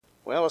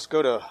Well, let's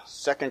go to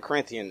 2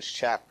 Corinthians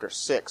chapter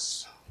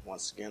 6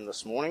 once again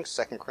this morning.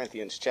 2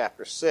 Corinthians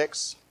chapter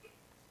 6.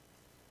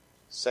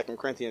 2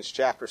 Corinthians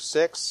chapter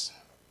 6.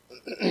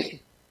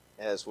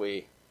 This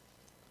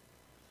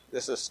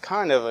is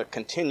kind of a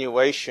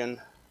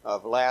continuation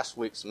of last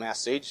week's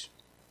message.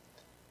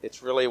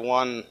 It's really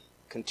one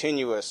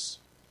continuous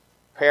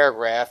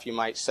paragraph, you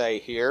might say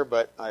here,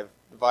 but I've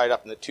divided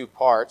up into two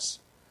parts.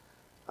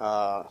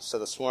 So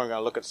this morning I'm going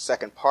to look at the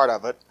second part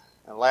of it.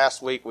 And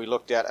last week we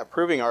looked at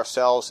approving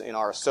ourselves in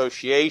our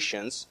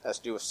associations, has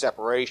to do with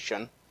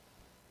separation.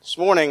 This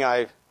morning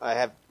I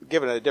have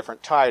given it a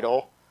different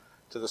title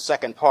to the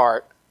second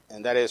part,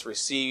 and that is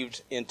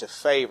received into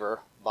favor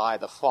by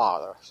the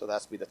Father. So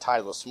that's be the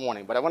title this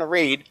morning. But I want to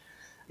read,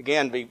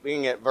 again,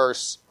 beginning at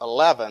verse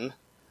 11,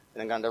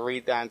 and I'm going to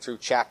read down through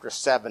chapter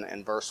 7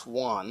 and verse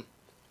 1.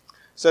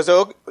 It says,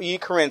 O ye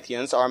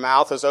Corinthians, our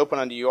mouth is open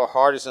unto you, our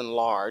heart is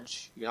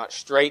enlarged. You're not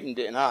straitened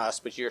in us,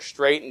 but you're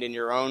straitened in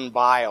your own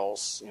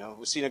bowels.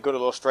 We've seen a good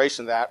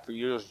illustration of that for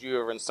you who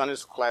were in Sunday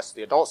school class,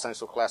 the adult Sunday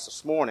school class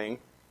this morning.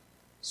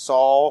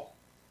 Saul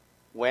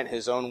went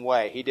his own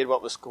way. He did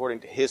what was according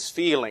to his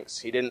feelings.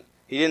 He didn't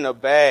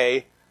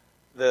obey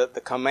the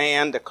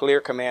command, the clear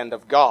command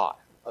of God.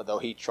 Although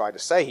he tried to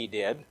say he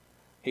did.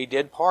 He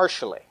did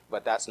partially,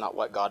 but that's not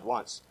what God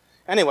wants.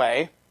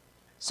 Anyway,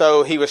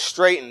 so he was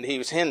straitened, he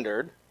was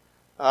hindered,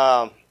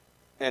 and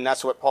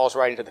that's what Paul's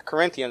writing to the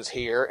Corinthians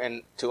here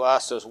and to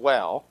us as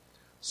well.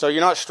 So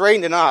you're not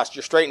straitened in us,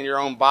 you're straitened in your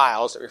own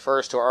bowels. It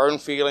refers to our own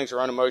feelings, our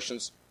own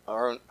emotions,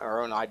 our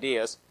own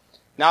ideas.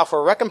 Now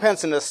for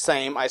recompense in the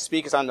same, I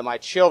speak as unto my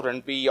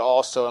children, be ye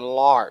also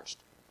enlarged.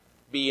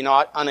 Be ye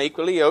not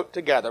unequally yoked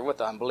together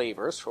with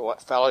unbelievers, for what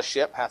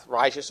fellowship hath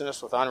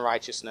righteousness with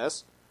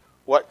unrighteousness?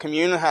 What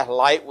communion hath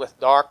light with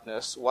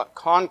darkness? What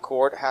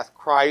concord hath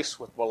Christ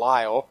with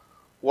Belial?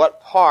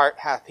 What part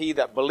hath he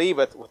that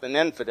believeth with an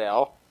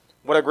infidel?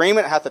 What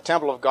agreement hath the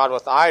temple of God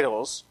with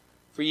idols?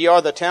 For ye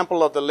are the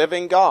temple of the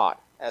living God.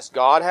 As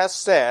God hath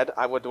said,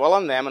 I will dwell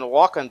in them and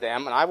walk in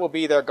them, and I will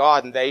be their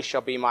God, and they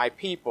shall be my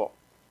people.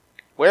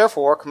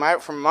 Wherefore come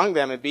out from among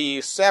them, and be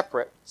ye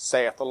separate,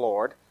 saith the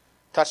Lord.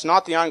 Touch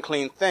not the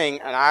unclean thing,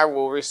 and I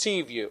will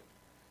receive you,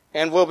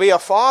 and will be a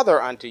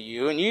father unto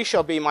you, and ye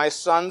shall be my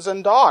sons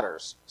and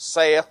daughters,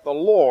 saith the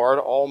Lord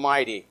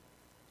Almighty.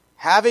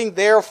 Having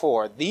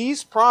therefore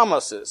these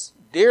promises,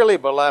 dearly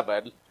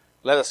beloved,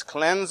 let us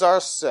cleanse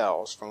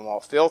ourselves from all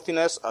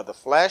filthiness of the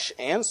flesh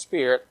and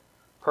spirit,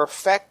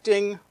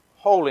 perfecting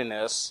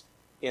holiness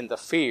in the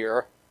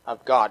fear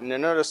of God. And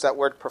notice that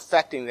word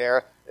perfecting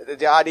there,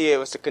 the idea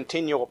was a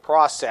continual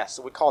process.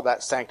 We call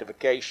that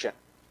sanctification.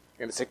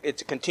 And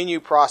it's a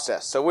continued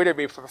process. So we're to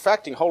be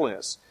perfecting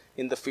holiness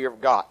in the fear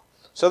of God.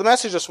 So the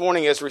message this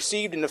morning is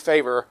received into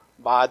favor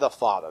by the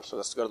Father. So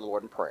let's go to the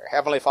Lord in prayer.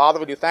 Heavenly Father,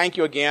 we do thank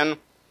you again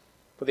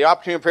for the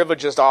opportunity and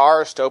privilege is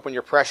ours to open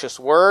your precious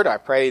word. I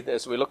pray that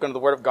as we look into the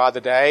word of God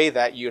today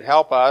that you'd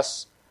help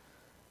us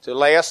to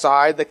lay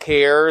aside the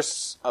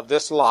cares of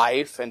this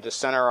life and to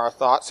center our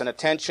thoughts and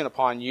attention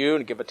upon you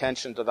and give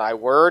attention to thy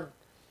word.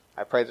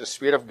 I pray that the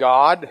Spirit of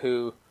God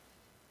who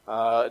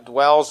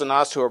dwells in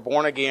us who are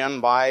born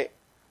again by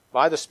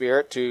the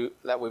Spirit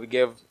that we would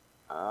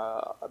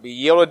be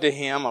yielded to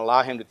him,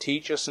 allow him to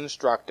teach us,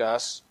 instruct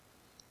us,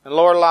 and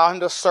Lord, allow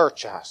him to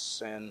search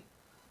us and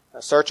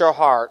search our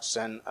hearts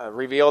and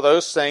reveal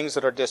those things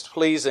that are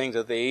displeasing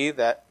to thee,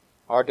 that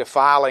are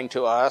defiling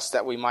to us,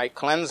 that we might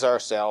cleanse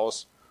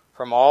ourselves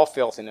from all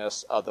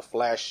filthiness of the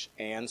flesh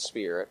and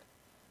spirit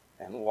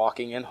and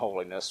walking in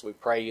holiness. We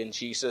pray in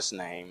Jesus'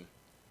 name.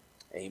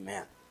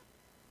 Amen.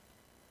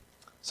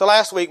 So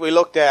last week we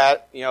looked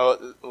at,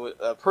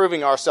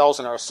 approving ourselves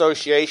in our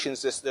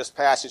associations. This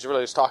passage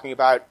really is talking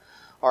about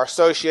our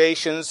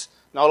associations,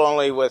 not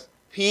only with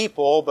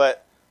people,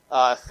 but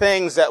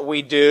things that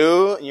we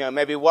do,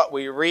 maybe what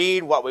we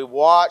read, what we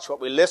watch, what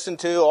we listen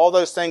to, all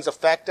those things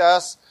affect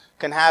us,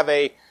 can have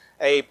a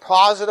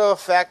positive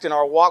effect in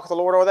our walk with the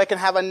Lord, or they can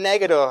have a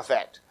negative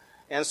effect.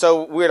 And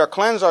so we're to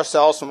cleanse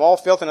ourselves from all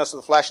filthiness of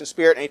the flesh and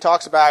spirit. And he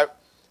talks about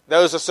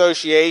those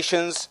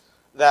associations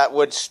that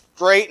would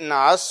straighten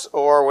us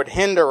or would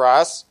hinder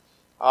us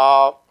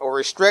or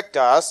restrict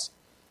us.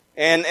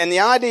 And the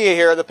idea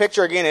here, the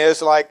picture again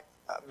is like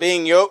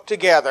being yoked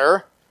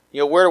together.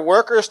 We're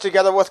workers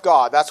together with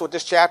God. That's what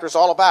this chapter is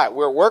all about.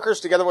 We're workers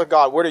together with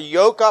God. We're to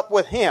yoke up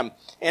with him.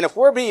 And if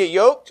we're being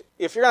yoked,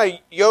 if you're going to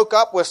yoke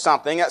up with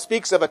something, that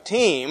speaks of a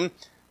team,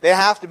 they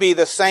have to be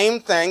the same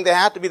thing. They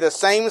have to be the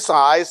same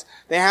size.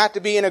 They have to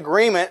be in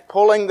agreement,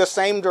 pulling the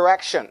same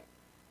direction.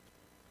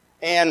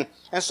 And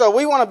so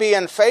we want to be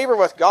in favor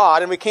with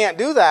God, and we can't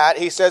do that,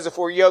 he says, if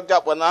we're yoked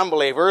up with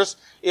unbelievers,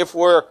 if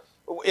we're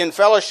in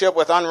fellowship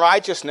with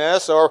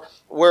unrighteousness, or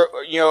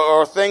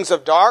or things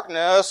of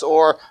darkness,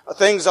 or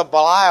things of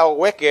Belial,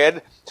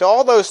 wicked. So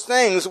all those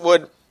things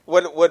would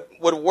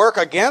work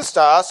against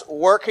us,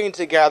 working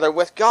together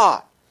with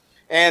God.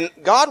 And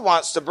God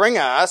wants to bring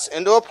us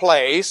into a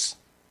place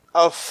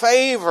of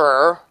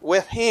favor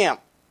with him.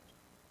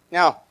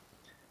 Now,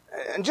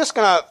 I'm just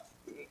going to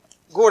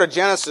go to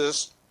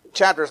Genesis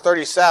chapter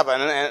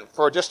 37, and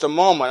for just a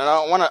moment, and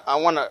I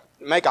want to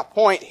make a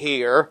point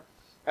here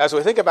as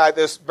we think about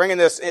this, bringing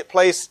this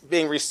place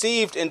being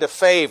received into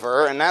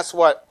favor, and that's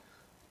what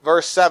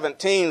verse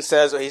 17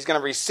 says, that he's going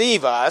to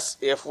receive us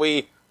if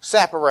we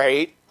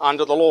separate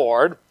unto the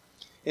Lord.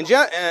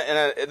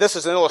 This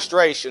is an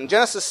illustration.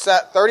 Genesis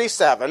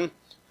 37,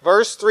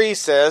 verse 3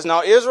 says,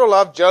 Now Israel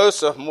loved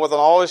Joseph more than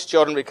all his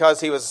children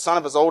because he was the son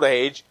of his old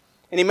age,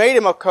 and he made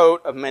him a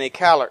coat of many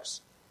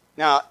colors.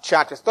 Now,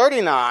 chapter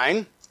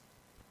 39,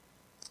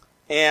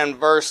 and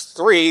verse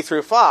 3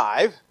 through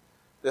 5,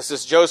 this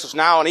is Joseph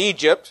now in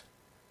Egypt,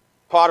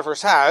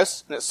 Potiphar's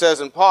house, and it says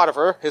in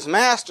Potiphar, his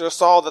master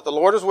saw that the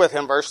Lord was with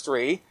him, verse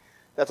 3,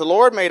 that the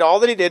Lord made all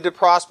that he did to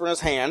prosper in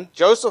his hand.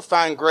 Joseph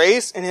found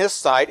grace in his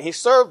sight, and he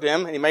served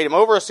him, and he made him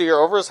overseer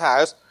over his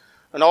house,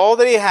 and all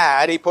that he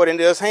had he put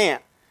into his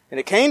hand. And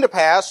it came to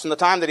pass from the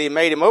time that he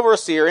made him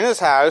overseer in his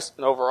house,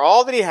 and over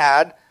all that he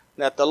had,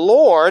 that the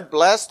Lord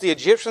blessed the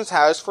Egyptian's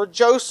house for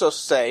Joseph's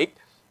sake,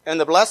 and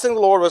the blessing of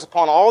the Lord was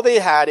upon all that he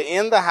had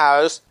in the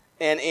house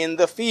and in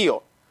the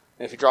field.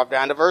 And if you drop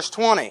down to verse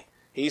 20,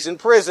 he's in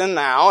prison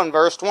now. In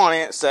verse 20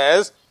 it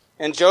says,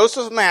 And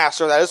Joseph's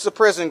master, that is the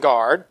prison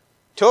guard,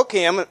 took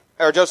him,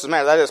 or Joseph's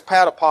master, that is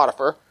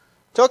Potiphar,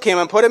 took him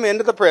and put him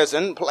into the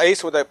prison,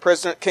 place where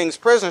the king's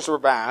prisoners were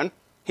bound.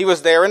 He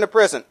was there in the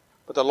prison.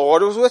 But the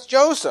Lord was with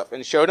Joseph,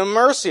 and showed him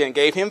mercy, and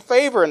gave him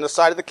favor in the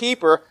sight of the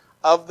keeper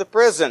of the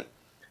prison.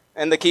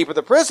 And the keeper of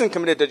the prison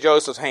committed to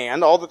Joseph's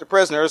hand all the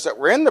prisoners that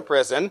were in the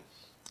prison,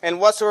 and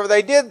whatsoever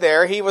they did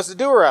there, he was the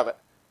doer of it.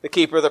 The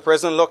keeper of the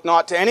prison looked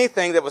not to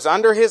anything that was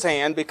under his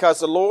hand, because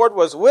the Lord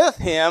was with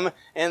him,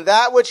 and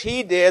that which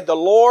he did, the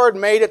Lord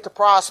made it to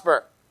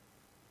prosper.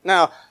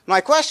 Now,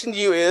 my question to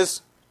you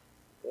is,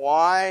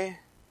 why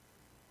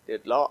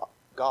did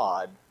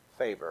God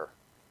favor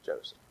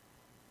Joseph?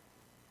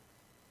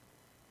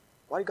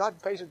 Why did God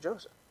favor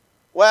Joseph?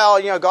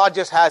 Well, God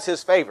just has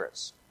his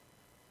favorites.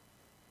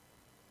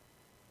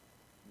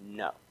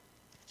 No.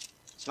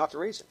 It's not the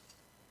reason.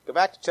 Go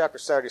back to chapter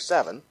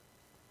 37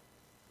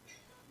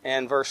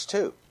 and verse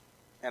 2.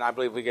 And I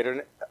believe we get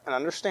an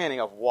understanding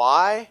of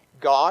why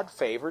God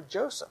favored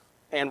Joseph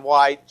and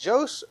why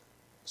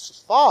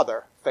Joseph's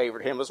father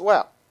favored him as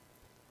well.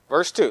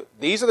 Verse 2.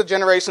 These are the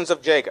generations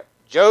of Jacob.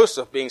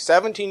 Joseph, being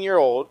 17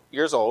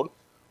 years old,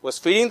 was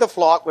feeding the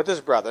flock with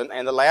his brethren,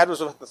 and the lad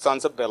was with the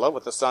sons of Bilhah,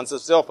 with the sons of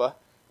Zilpah,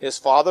 his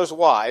father's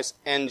wives,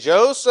 and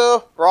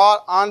Joseph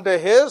brought unto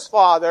his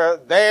father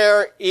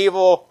their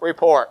evil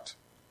report.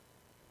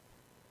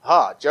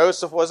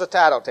 Joseph was a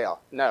tattletale.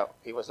 No,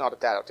 he was not a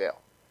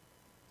tattletale.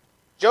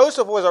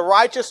 Joseph was a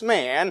righteous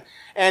man,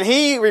 and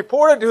he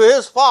reported to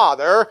his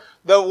father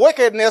the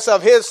wickedness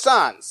of his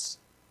sons,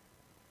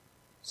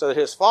 so that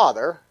his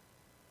father,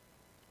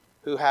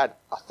 who had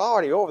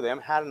authority over them,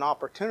 had an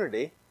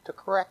opportunity to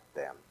correct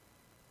them.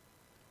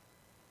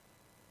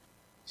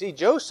 See,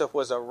 Joseph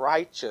was a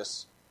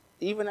righteous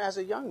even as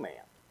a young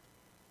man.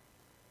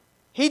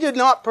 He did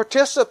not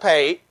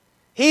participate.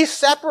 He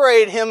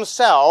separated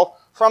himself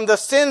from the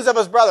sins of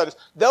his brothers.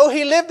 Though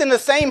he lived in the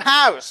same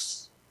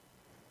house,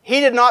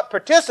 he did not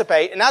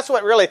participate. And that's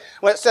what really,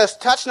 when it says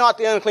touch not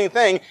the unclean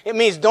thing, it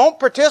means don't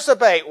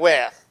participate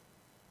with.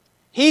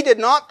 He did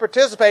not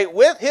participate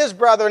with his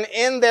brethren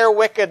in their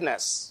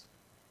wickedness.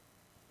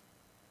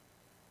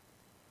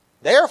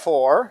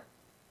 Therefore,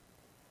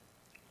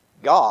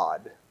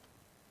 God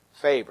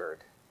favored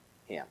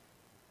him.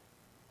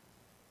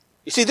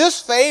 You see,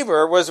 this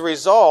favor was a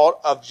result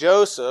of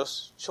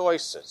Joseph's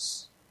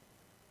choices.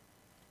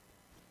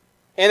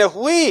 And if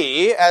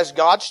we, as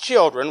God's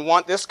children,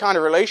 want this kind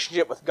of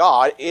relationship with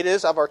God, it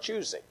is of our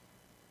choosing.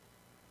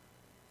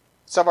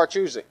 It's of our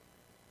choosing.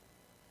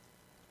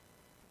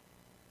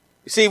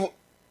 You see,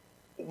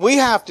 we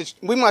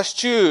must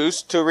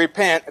choose to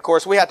repent. Of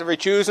course, we have to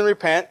choose and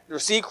repent,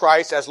 receive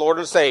Christ as Lord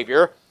and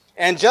Savior.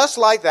 And just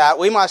like that,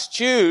 we must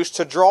choose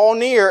to draw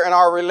near in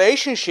our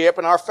relationship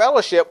and our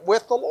fellowship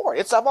with the Lord.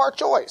 It's of our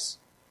choice.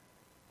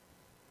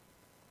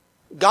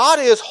 God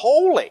is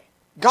holy.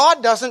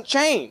 God doesn't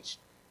change.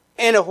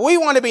 And if we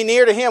want to be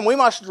near to Him, we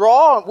must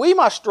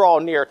draw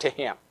near to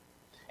Him.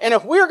 And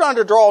if we're going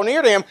to draw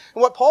near to Him,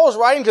 and what Paul is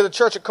writing to the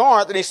church at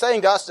Corinth and he's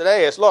saying to us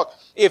today is, look,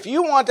 if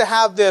you want to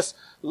have this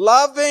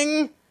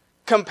loving,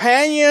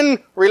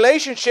 companion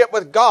relationship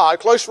with God,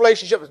 close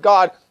relationship with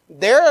God,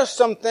 there are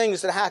some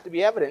things that have to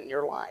be evident in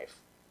your life.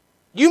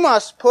 You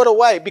must put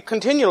away, be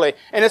continually,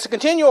 and it's a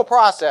continual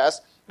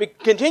process,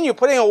 continue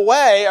putting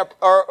away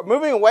or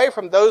moving away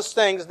from those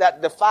things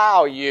that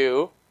defile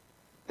you,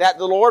 that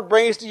the Lord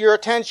brings to your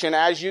attention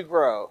as you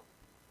grow.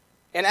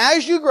 And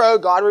as you grow,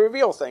 God will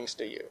reveal things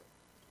to you.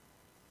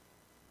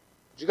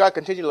 But you've got to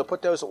continue to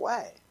put those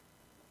away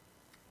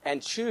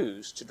and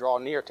choose to draw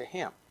near to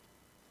Him.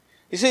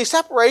 You see,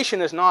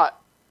 separation is not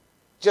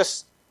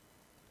just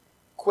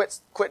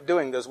quit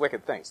doing those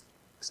wicked things.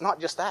 It's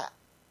not just that.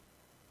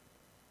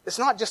 It's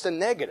not just a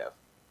negative.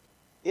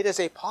 It is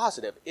a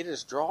positive. It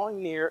is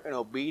drawing near in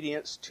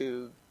obedience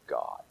to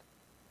God.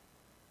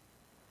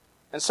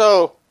 And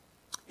so,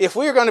 if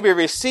we are going to be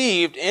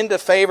received into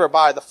favor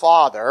by the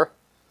Father,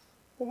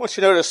 I want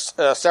you to notice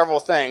several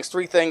things,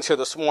 3 things here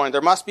this morning.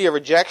 There must be a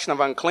rejection of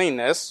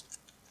uncleanness.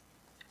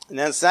 And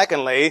then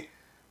secondly,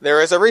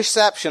 there is a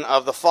reception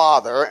of the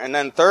Father. And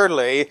then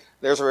thirdly,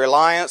 there's a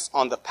reliance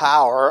on the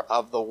power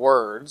of the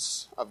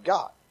words of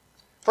God.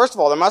 First of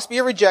all, there must be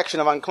a rejection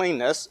of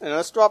uncleanness. And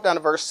let's drop down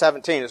to verse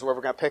 17 is where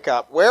we're going to pick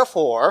up.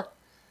 Wherefore,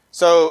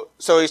 so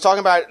he's talking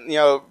about,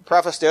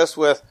 preface this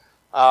with,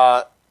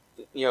 can't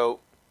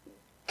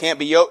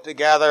be yoked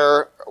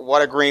together,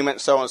 what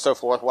agreement, so on and so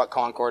forth, what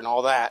concord and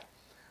all that.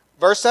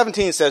 Verse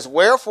 17 says,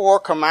 Wherefore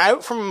come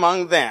out from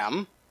among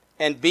them,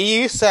 and be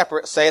ye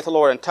separate, saith the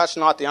Lord, and touch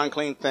not the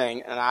unclean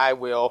thing, and I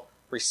will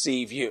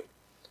receive you.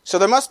 So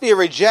there must be a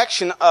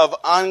rejection of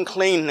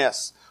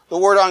uncleanness. The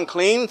word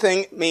unclean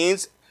thing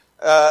means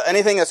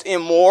anything that's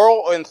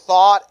immoral in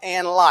thought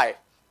and life.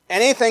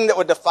 Anything that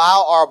would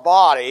defile our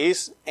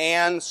bodies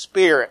and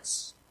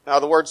spirits. Now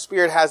the word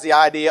spirit has the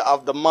idea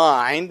of the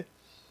mind.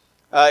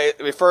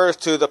 It refers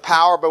to the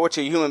power by which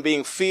a human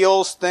being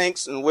feels,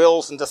 thinks, and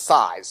wills and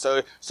decides.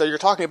 So you're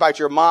talking about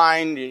your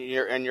mind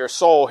and your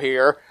soul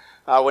here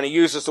when he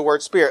uses the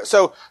word spirit.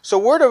 So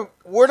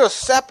we're to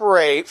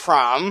separate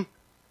from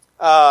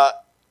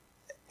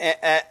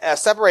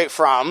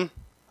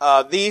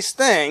these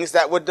things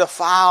that would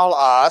defile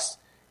us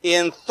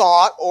in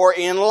thought or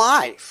in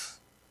life.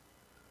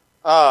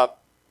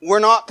 We're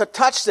not to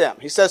touch them.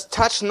 He says,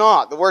 touch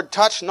not. The word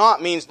touch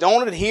not means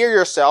don't adhere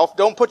yourself,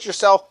 don't put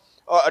yourself,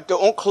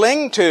 don't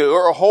cling to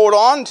or hold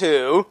on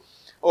to,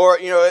 or,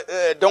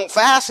 don't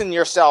fasten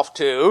yourself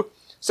to.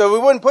 So we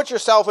wouldn't put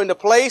yourself into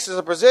places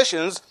or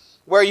positions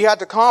where you had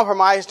to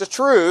compromise the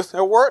truth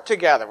or work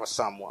together with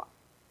someone.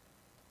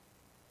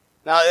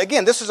 Now,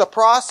 again, this is a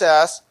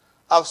process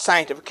of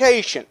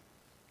sanctification.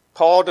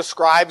 Paul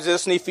describes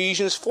this in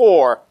Ephesians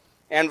 4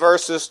 and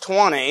verses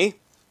 20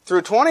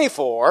 through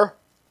 24,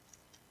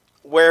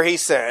 where he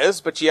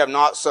says, But ye have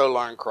not so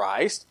learned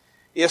Christ.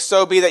 If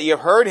so be that ye have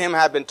heard him,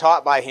 have been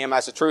taught by him,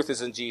 as the truth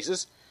is in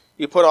Jesus,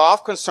 you put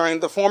off concerning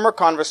the former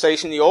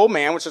conversation the old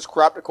man, which is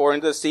corrupt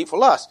according to deceitful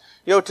lust.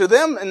 To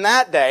them in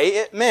that day,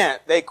 it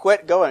meant they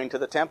quit going to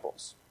the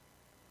temples.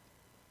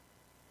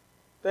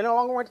 They no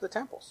longer went to the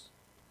temples.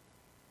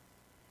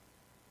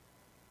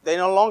 They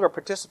no longer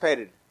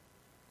participated,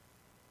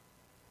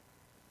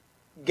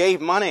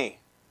 gave money.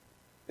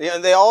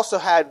 They also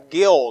had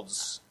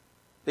guilds.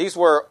 These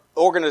were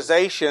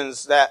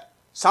organizations that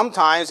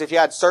sometimes, if you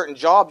had certain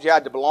jobs you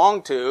had to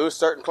belong to,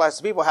 certain classes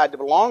of people had to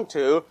belong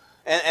to,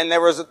 and there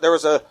was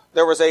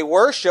a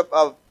worship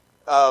of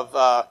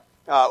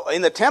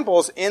in the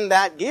temples in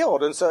that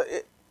guild, and so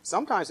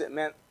sometimes it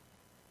meant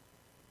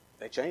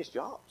they changed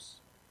jobs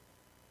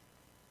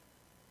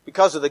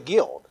because of the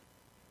guild,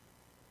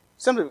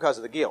 simply because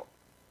of the guild.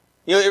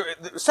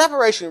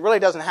 Separation really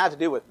doesn't have to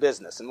do with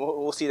business, and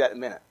we'll see that in a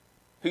minute.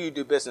 Who you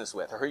do business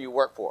with or who you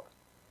work for.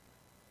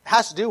 It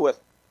has to do with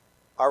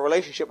our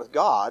relationship with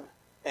God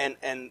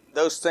and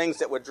those things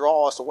that would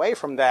draw us away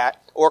from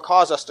that or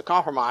cause us to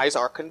compromise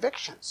our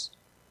convictions.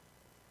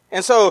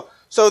 And so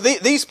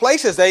these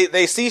places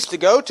they ceased to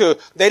go to.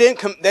 They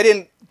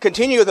didn't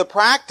continue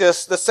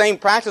the same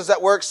practice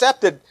that were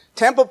accepted.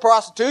 Temple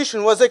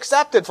prostitution was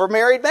accepted for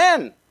married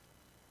men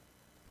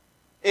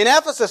in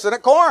Ephesus and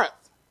at Corinth.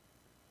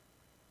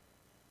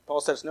 Paul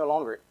said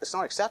it's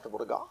not acceptable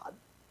to God.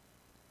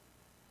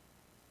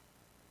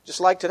 Just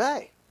like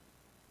today.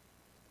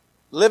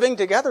 Living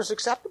together is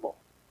acceptable.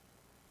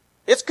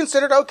 It's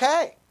considered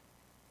okay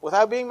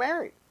without being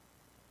married.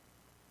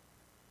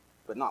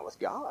 But not with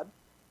God.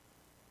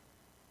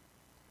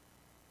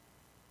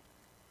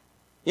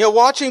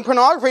 Watching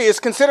pornography is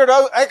considered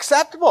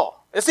acceptable.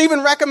 It's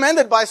even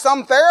recommended by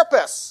some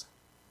therapists.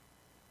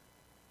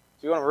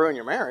 If you want to ruin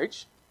your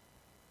marriage,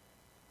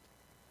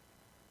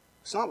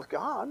 it's not with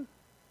God.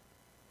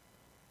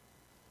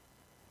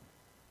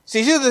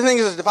 See, these are the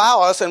things that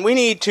defile us, and we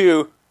need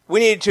to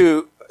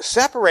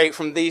separate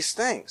from these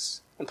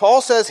things. And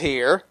Paul says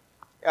here,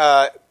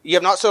 you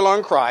have not so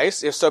learned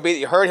Christ, if so be that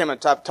you heard him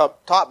and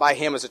taught by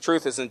him as the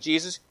truth is in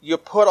Jesus, you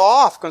put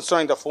off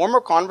concerning the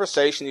former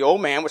conversation the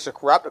old man which is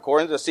corrupt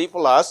according to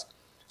deceitful lust,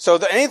 so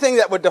that anything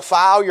that would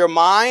defile your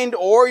mind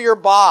or your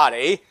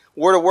body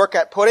were to work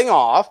at putting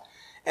off,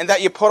 and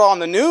that you put on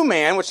the new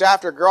man which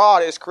after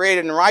God is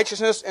created in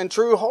righteousness and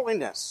true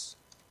holiness.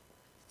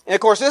 And of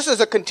course, this is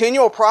a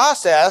continual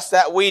process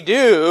that we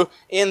do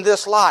in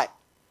this life.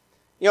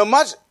 So I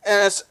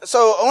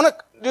want to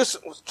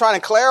just try to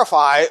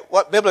clarify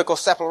what biblical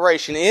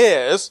separation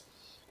is.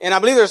 And I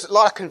believe there's a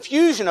lot of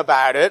confusion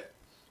about it.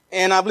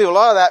 And I believe a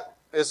lot of that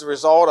is the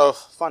result of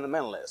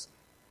fundamentalism.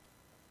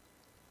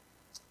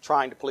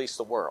 Trying to police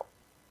the world.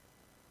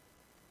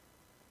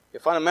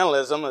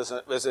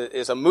 Fundamentalism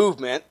is a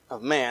movement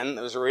of men.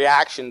 It was a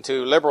reaction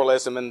to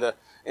liberalism in the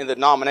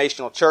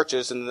denominational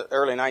churches in the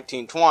early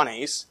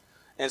 1920s,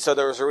 and so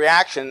there was a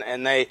reaction,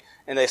 and they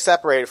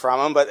separated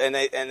from them, and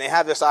they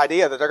have this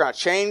idea that they're going to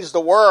change the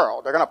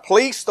world, they're going to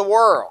police the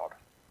world,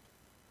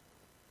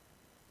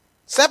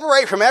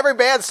 separate from every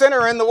bad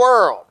sinner in the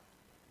world.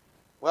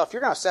 Well, if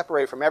you're going to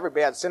separate from every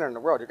bad sinner in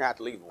the world, you're going to have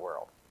to leave the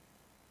world.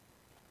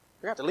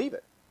 You're going to have to leave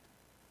it.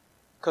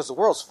 Because the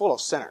world's full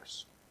of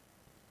sinners.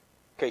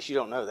 In case you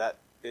don't know that,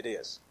 it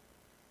is.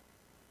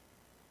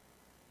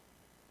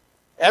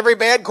 Every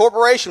bad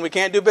corporation we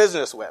can't do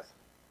business with.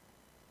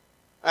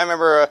 I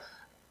remember a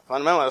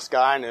fundamentalist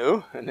guy I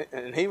knew,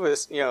 and he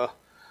was,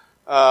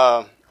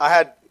 I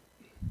had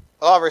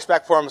a lot of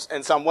respect for him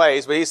in some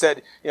ways, but he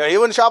said, he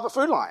wouldn't shop at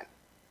Food Line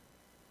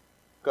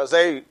because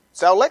they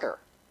sell liquor.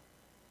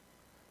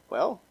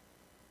 Well,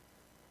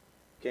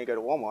 you can't go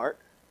to Walmart,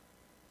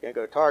 you can't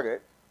go to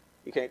Target,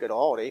 you can't go to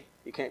Aldi,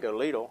 you can't go to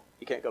Lidl,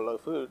 you can't go to Low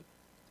Food.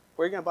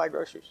 Where are you going to buy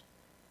groceries?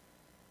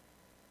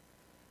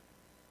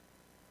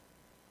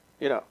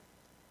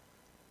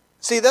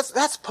 See,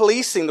 that's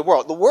policing the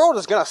world. The world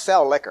is going to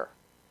sell liquor.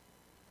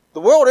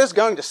 The world is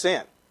going to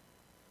sin.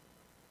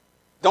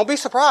 Don't be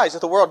surprised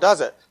if the world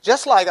does it.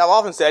 Just like I've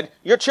often said,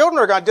 your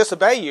children are going to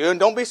disobey you, and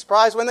don't be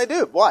surprised when they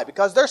do. Why?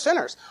 Because they're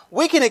sinners.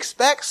 We can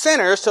expect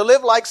sinners to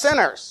live like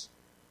sinners.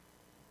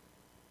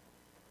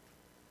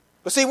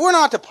 But see, we're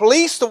not to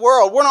police the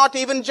world. We're not to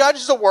even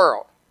judge the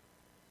world.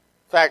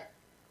 In fact,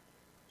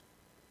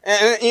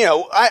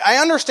 I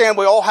understand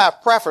we all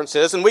have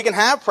preferences, and we can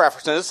have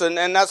preferences,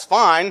 and that's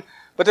fine,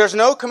 but there's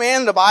no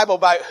command in the Bible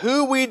about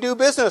who we do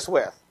business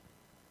with.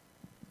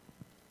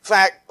 In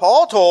fact,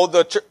 Paul told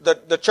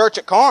the church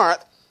at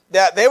Corinth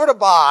that they were to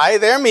buy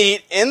their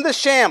meat in the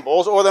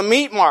shambles or the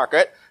meat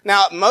market.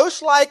 Now,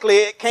 most likely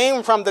it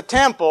came from the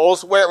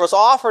temples where it was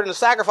offered and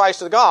sacrificed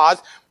to the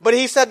gods, but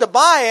he said to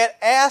buy it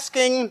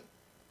asking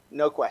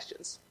no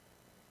questions.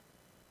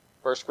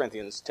 1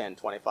 Corinthians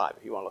 10:25,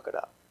 if you want to look it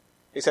up.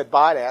 He said,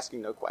 buy it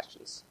asking no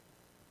questions.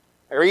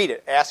 Or eat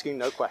it asking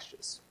no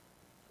questions.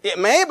 It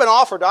may have been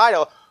offered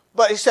idol,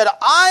 but he said,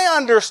 I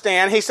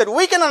understand. He said,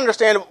 we can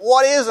understand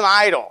what is an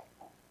idol.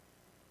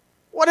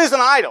 What is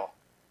an idol?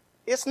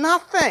 It's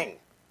nothing.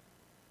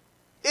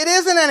 It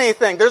isn't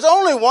anything. There's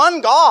only one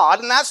God,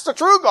 and that's the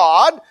true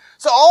God.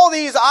 So all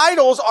these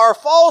idols are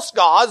false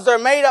gods. They're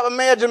made up of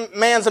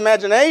man's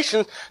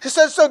imagination. He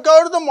says, so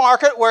go to the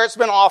market where it's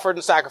been offered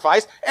and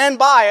sacrificed and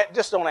buy it.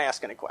 Just don't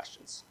ask any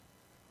questions.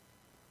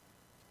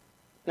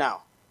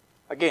 Now,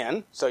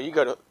 again, so you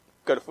go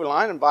to Food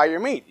Line and buy your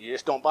meat. You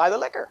just don't buy the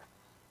liquor.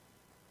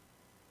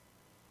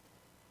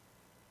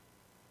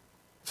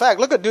 In fact,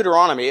 look at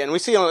Deuteronomy, and we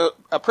see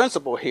a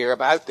principle here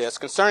about this,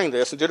 concerning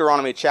this in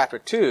Deuteronomy chapter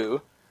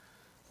 2,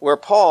 where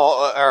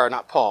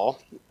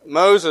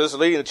Moses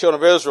leading the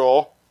children of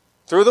Israel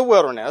through the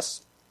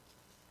wilderness,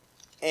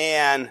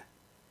 and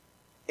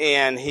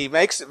he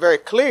makes it very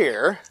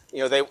clear,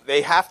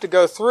 they have to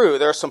go through.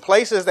 There are some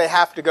places they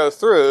have to go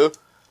through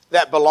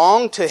that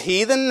belong to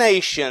heathen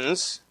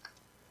nations,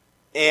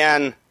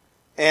 and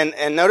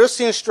notice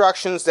the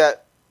instructions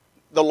that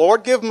the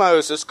Lord gave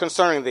Moses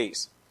concerning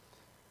these.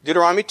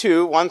 Deuteronomy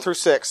 2, 1 through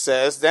 6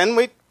 says, Then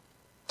we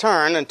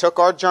turned and took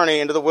our journey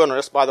into the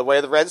wilderness by the way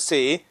of the Red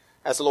Sea,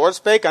 as the Lord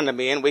spake unto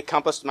me, and we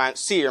compassed Mount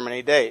Seir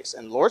many days.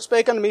 And the Lord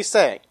spake unto me,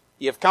 saying,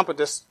 Ye have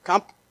compassed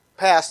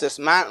this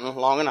mountain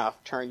long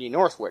enough, turn ye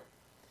northward.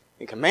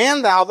 And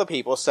command thou the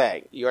people,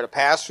 saying, You are to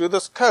pass through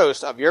this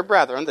coast of your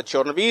brethren, the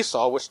children of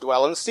Esau, which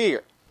dwell in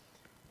Seir.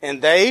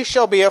 And they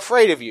shall be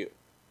afraid of you.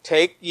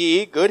 Take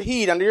ye good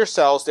heed unto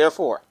yourselves,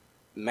 therefore.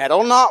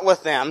 Meddle not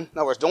with them. In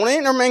other words, don't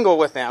intermingle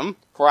with them,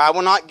 for I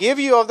will not give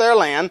you of their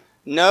land,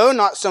 no,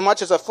 not so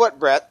much as a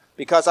footbreadth,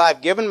 because I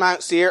have given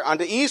Mount Seir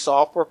unto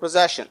Esau for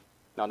possession.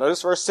 Now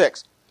notice verse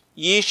 6.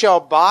 Ye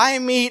shall buy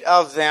meat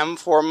of them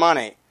for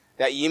money,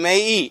 that ye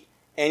may eat,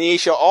 and ye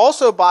shall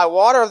also buy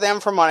water of them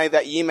for money,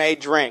 that ye may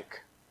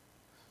drink.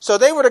 So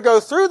they were to go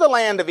through the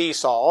land of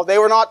Esau. They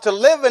were not to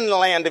live in the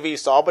land of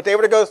Esau, but they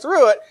were to go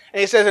through it. And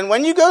he says, and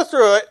when you go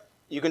through it,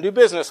 you can do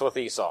business with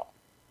Esau.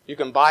 You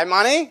can buy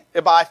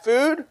buy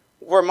food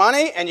for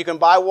money, and you can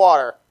buy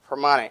water for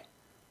money.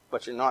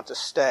 But you're not to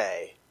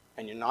stay,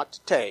 and you're not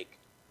to take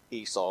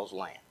Esau's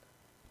land.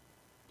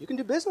 You can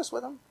do business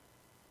with them,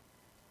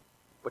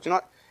 but you're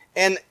not.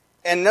 And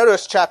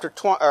notice chapter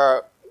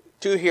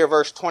 2 here,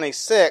 verse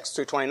 26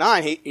 through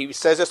 29. He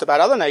says this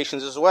about other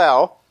nations as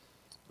well.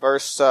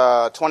 Verse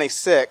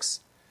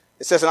 26.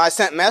 It says, And I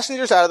sent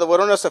messengers out of the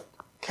wilderness of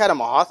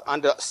Kedemoth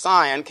unto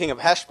Sihon, king of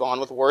Heshbon,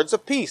 with words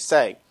of peace,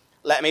 saying,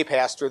 Let me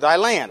pass through thy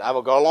land. I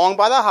will go along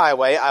by the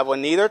highway. I will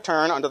neither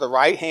turn unto the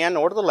right hand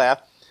nor to the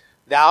left.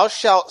 Thou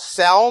shalt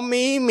sell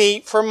me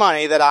meat for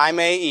money that I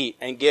may eat,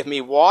 and give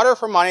me water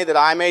for money that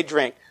I may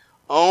drink.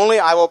 Only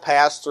I will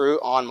pass through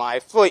on my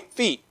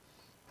feet.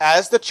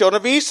 As the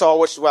children of Esau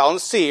which dwell in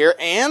Seir,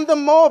 and the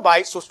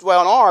Moabites which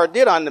dwell in Ar,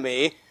 did unto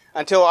me,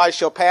 until I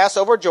shall pass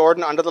over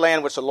Jordan unto the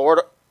land which the Lord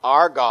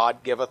our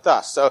God giveth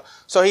us.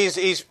 So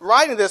he's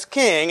writing to this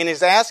king, and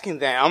he's asking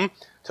them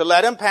to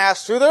let him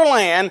pass through their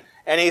land,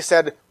 and he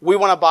said, we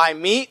want to buy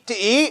meat to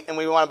eat, and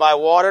we want to buy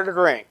water to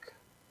drink.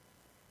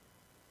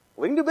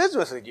 We can do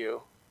business with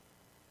you,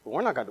 but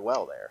we're not going to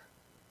dwell there.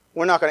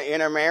 We're not going to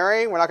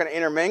intermarry. We're not going to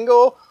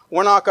intermingle.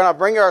 We're not going to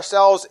bring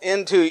ourselves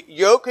into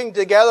yoking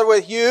together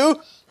with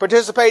you,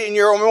 participate in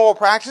your immoral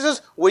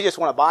practices. We just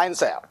want to buy and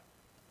sell.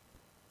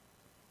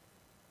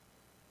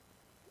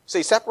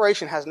 See,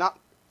 separation it's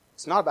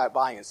not about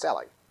buying and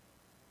selling.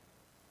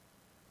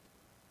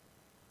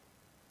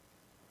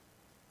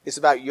 It's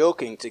about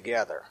yoking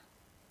together.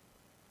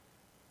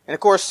 And of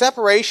course,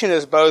 separation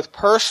is both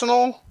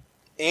personal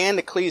and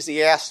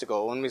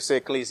ecclesiastical. When we say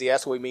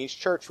ecclesiastical, we mean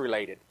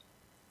church-related. It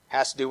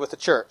has to do with the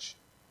church.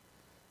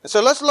 And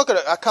so let's look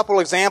at a couple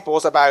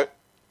examples about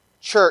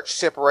church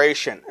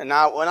separation. And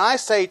now, when I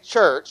say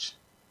church,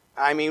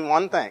 I mean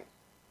one thing.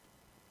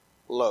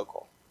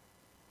 Local.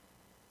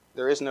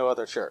 There is no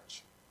other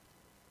church.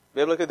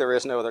 Biblically, there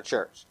is no other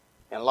church.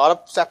 And a lot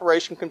of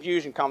separation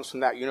confusion comes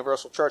from that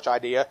universal church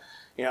idea.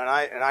 And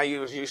I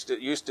used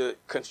to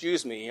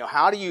confuse me.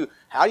 How do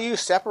you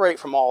separate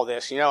from all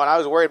this? And I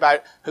was worried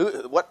about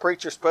what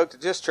preacher spoke to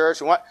this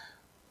church and what.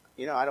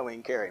 I don't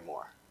even care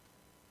anymore.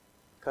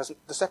 Because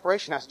the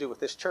separation has to do with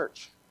this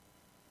church.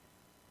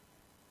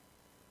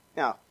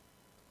 Now,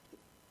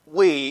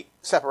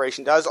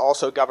 separation does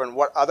also govern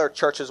what other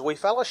churches we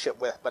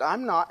fellowship with, but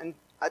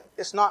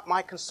it's not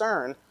my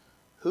concern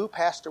who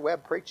Pastor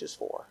Webb preaches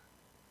for.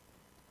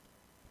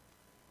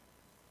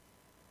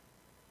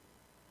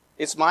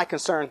 It's my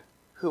concern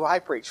who I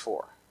preach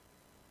for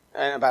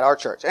and about our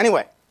church.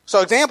 Anyway,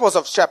 so examples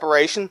of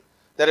separation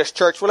that is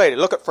church-related.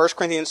 Look at 1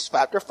 Corinthians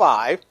chapter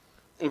 5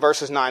 and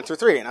verses 9 through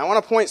 3. And I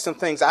want to point some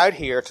things out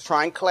here to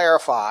try and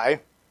clarify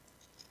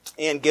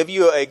and give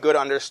you a good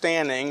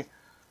understanding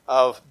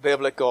of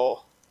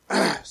biblical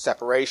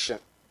separation.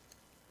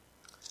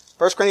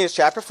 1 Corinthians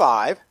chapter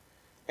 5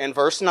 and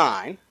verse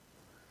 9.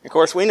 Of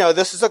course, we know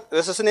this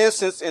is an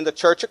instance in the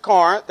church at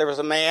Corinth. There was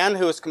a man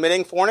who was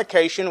committing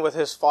fornication with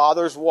his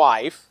father's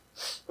wife.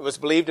 It was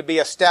believed to be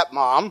a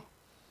stepmom.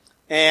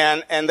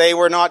 And they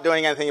were not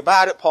doing anything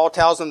about it. Paul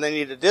tells them they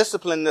need to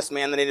discipline this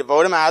man. They need to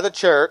vote him out of the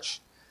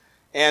church.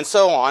 And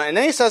so on. And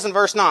then he says in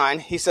verse 9,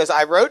 he says,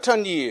 I wrote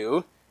unto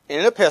you in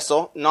an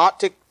epistle not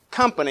to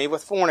company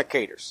with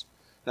fornicators.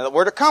 Now the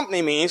word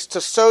accompany means to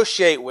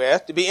associate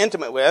with, to be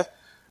intimate with.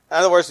 In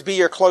other words, to be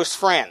your close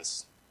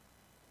friends.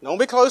 Don't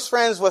be close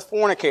friends with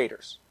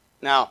fornicators.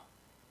 Now,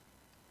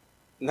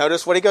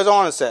 notice what he goes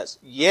on and says.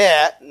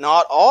 Yet,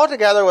 not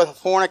altogether with the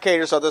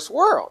fornicators of this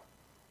world,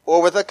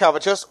 or with the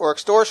covetous, or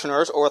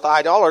extortioners, or with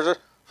idolaters,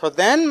 for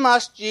then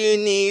must ye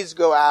needs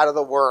go out of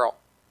the world.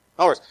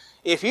 In other words,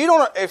 if you're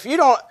not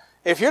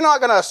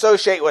going to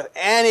associate with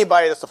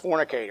anybody that's a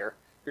fornicator,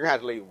 you're going to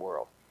have to leave the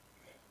world.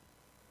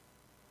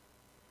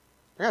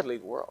 You're going to have to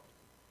leave the world.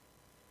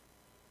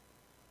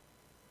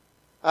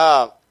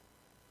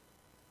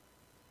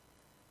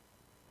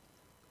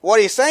 What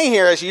he's saying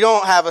here is you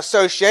don't have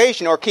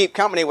association or keep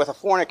company with a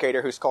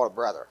fornicator who's called a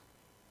brother.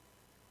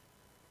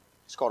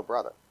 He's called a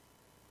brother.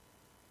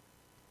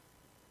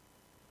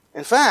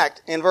 In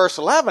fact, in verse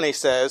 11 he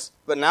says,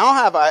 But now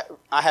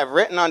I have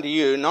written unto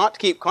you not to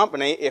keep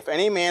company if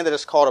any man that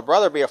is called a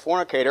brother be a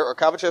fornicator or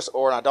covetous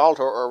or an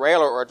adulterer or a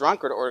railer or a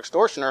drunkard or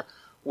extortioner,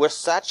 with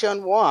such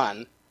an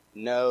one,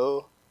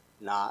 no,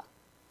 not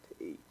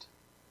to eat.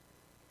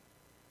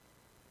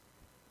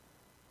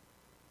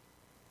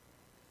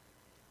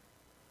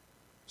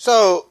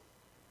 So,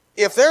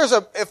 if there's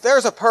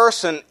a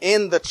person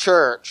in the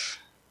church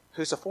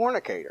who's a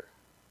fornicator,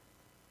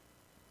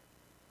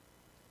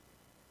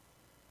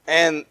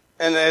 and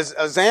as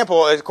an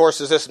example, of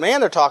course, is this man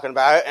they're talking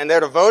about, and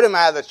they're to vote him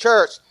out of the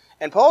church,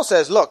 and Paul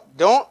says, look,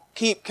 don't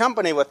keep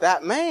company with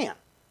that man.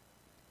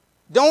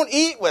 Don't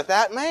eat with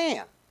that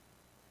man.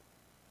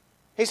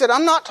 He said,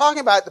 I'm not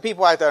talking about the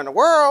people out there in the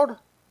world.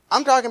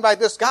 I'm talking about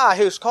this guy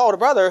who's called a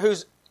brother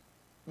who's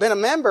been a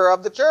member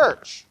of the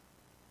church.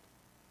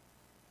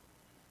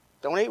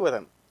 Don't eat with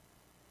him.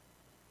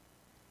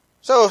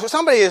 So if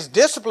somebody is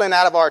disciplined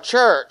out of our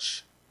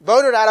church,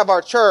 voted out of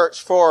our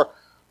church for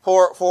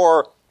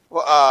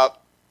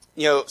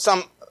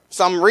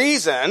some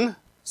reason,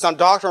 some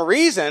doctrinal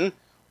reason,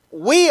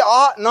 we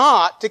ought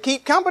not to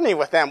keep company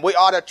with them. We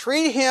ought to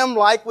treat him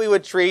like we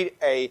would treat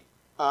a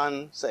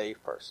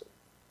unsaved person.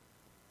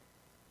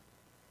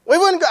 We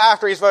wouldn't go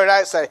after he's voted out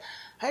and say,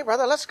 hey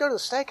brother, let's go to the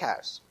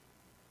steakhouse.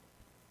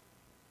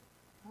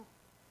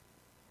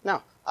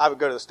 No. I would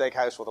go to the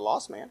steakhouse with a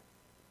lost man.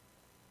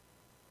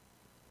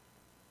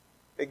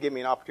 It'd give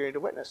me an opportunity to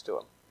witness to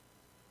him.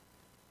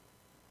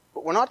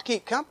 But we're not to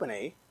keep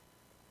company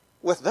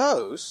with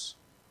those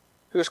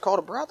who is called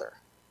a brother.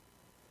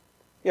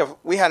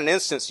 We had an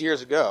instance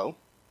years ago.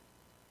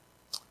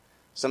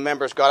 Some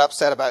members got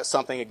upset about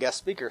something a guest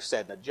speaker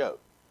said in a joke.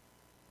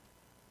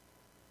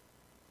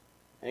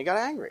 And he got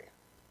angry.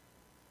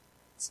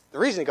 The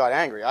reason he got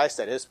angry, I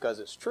said, is because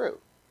it's true.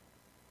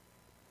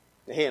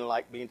 He didn't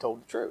like being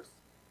told the truth.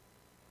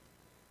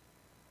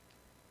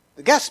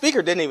 The guest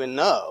speaker didn't even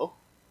know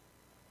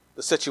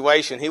the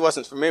situation. He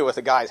wasn't familiar with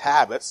the guy's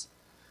habits.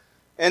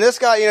 And this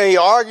guy, he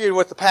argued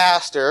with the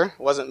pastor,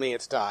 wasn't me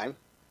at the time,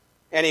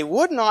 and he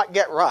would not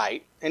get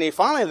right, and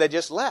they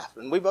just left,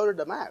 and we voted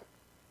them out.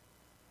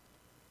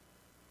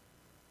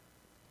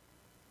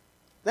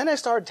 Then they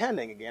started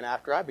attending again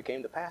after I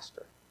became the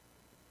pastor.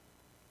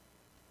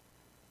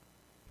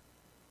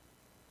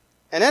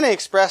 And then he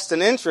expressed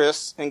an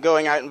interest in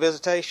going out in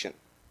visitation.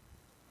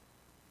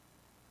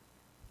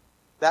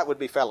 That would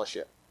be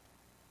fellowship.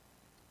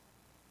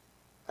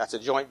 That's a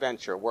joint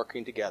venture,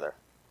 working together.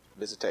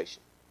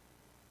 Visitation.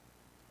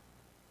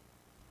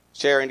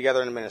 sharing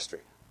together in the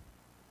ministry.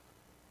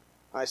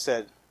 I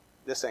said,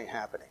 this ain't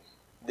happening.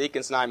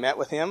 Deacons and I met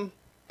with him,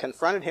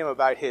 confronted him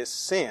about his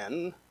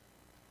sin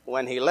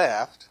when he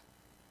left,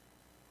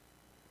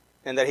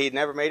 and that he'd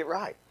never made it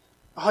right.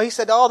 Oh, he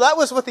said, oh, that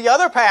was with the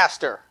other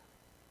pastor.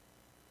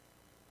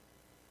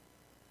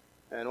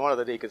 And one of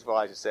the deacons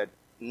wives said,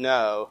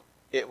 no,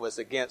 it was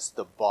against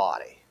the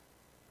body,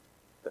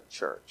 the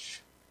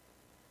church.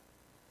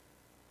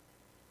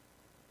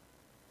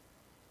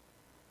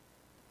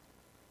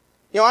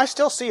 I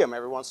still see him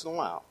every once in a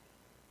while.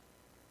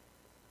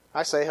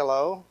 I say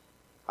hello.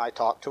 I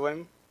talk to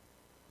him.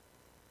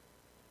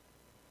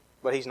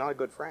 But he's not a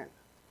good friend.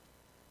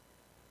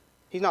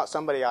 He's not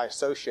somebody I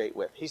associate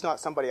with. He's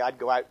not somebody I'd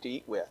go out to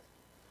eat with.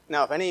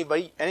 Now,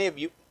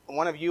 if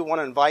one of you want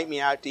to invite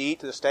me out to eat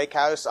to the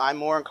steakhouse,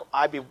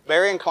 I'd be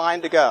very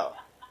inclined to go.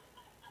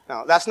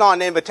 Now, that's not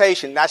an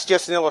invitation. That's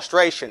just an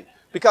illustration.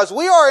 Because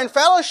we are in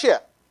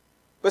fellowship.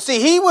 But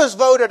see, he was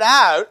voted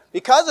out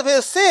because of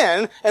his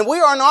sin, and we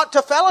are not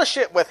to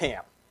fellowship with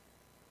him.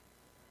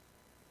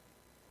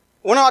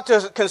 We're not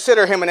to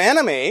consider him an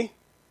enemy,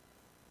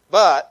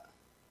 but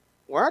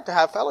we aren't to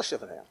have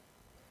fellowship with him.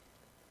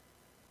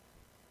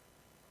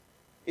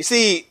 You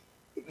see,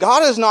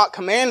 God is not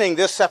commanding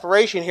this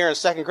separation here in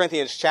 2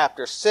 Corinthians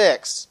chapter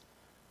 6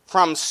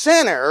 from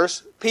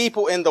sinners,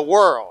 people in the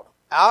world.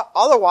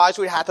 Otherwise,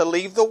 we'd have to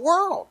leave the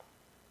world.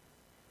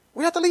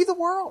 We'd have to leave the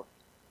world.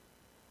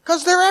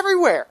 Because they're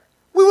everywhere.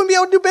 We wouldn't be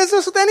able to do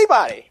business with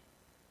anybody.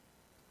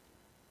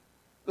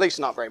 At least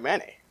not very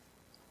many.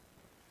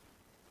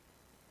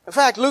 In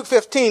fact, Luke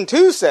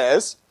 15:2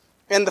 says,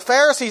 and the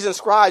Pharisees and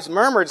scribes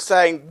murmured,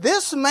 saying,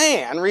 this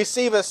man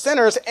receiveth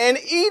sinners and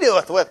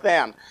eateth with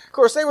them. Of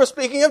course, they were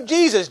speaking of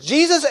Jesus.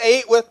 Jesus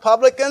ate with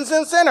publicans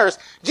and sinners.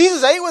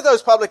 Jesus ate with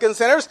those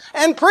publicans and sinners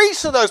and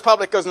preached to those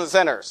publicans and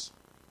sinners.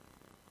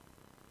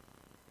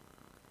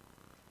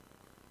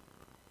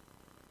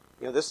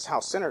 This is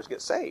how sinners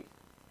get saved.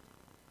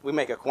 We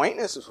make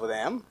acquaintances with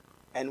them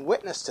and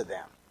witness to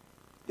them.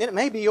 And it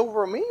may be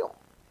over a meal.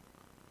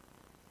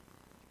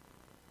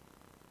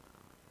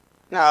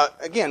 Now,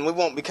 again, we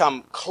won't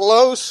become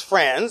close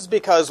friends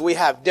because we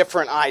have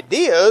different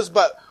ideas,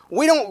 but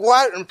we don't go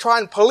out and try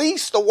and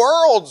police the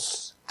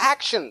world's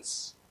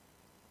actions.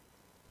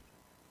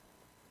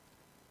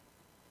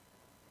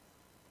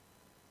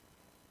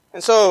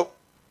 And so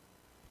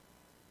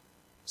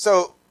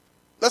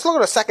let's look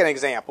at a second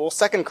example,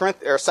 2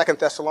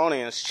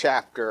 Thessalonians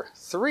chapter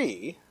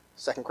 3.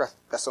 2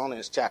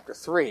 Thessalonians chapter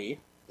 3.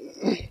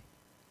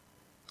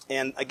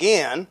 And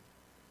again,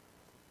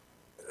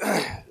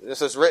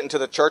 this is written to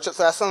the church at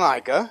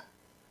Thessalonica,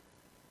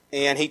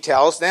 and he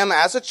tells them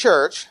as a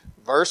church,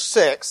 verse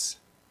 6,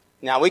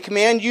 now we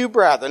command you,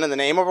 brethren, in the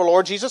name of our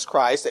Lord Jesus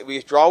Christ, that we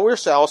withdraw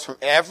yourselves from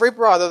every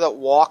brother that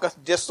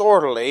walketh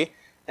disorderly,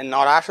 and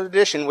not after the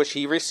tradition which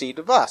he received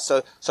of us.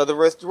 So the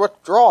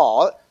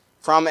withdraw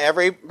from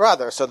every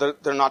brother. So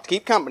they're not to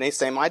keep company,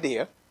 same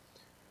idea.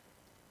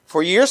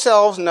 For ye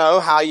yourselves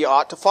know how ye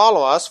ought to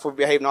follow us, for we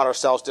behave not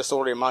ourselves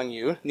disorderly among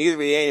you, neither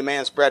be any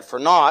man's bread for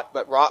naught,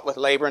 but wrought with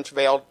labor and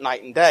travail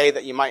night and day,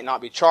 that ye might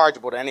not be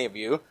chargeable to any of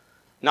you,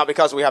 not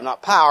because we have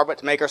not power, but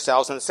to make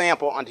ourselves an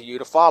example unto you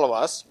to follow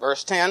us.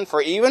 Verse 10, for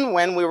even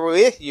when we were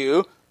with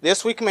you,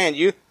 this we command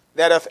you,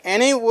 that if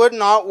any would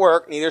not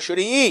work, neither should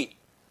he eat.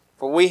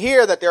 For we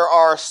hear that there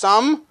are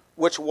some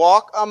which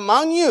walk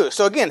among you.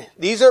 So again,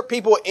 these are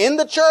people in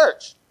the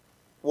church,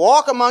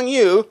 walk among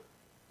you,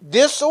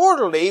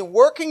 disorderly,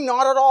 working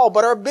not at all,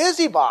 but are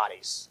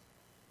busybodies.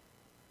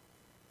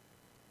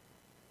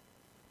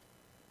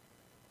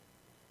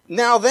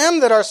 Now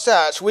them that are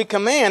such we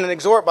command and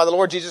exhort by the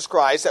Lord Jesus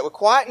Christ, that with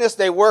quietness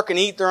they work and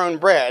eat their own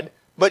bread.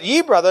 But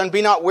ye, brethren,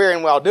 be not weary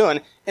in well doing.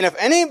 And if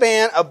any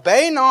man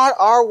obey not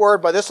our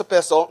word by this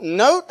epistle,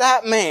 note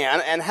that man,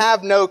 and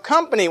have no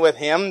company with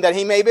him, that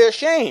he may be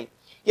ashamed.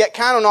 Yet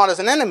count him not as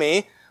an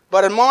enemy,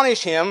 but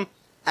admonish him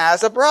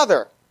as a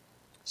brother.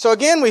 So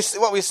again,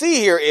 what we see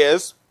here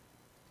is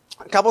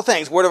a couple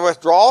things. We're to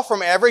withdraw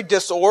from every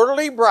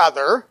disorderly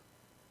brother.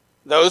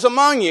 Those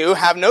among you,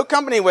 have no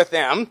company with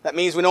them. That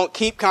means we don't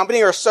keep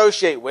company or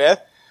associate with.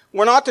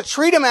 We're not to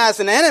treat him as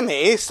an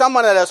enemy,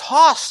 someone that is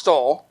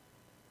hostile.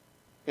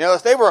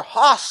 If they were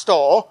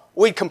hostile,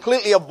 we'd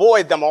completely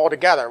avoid them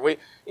altogether.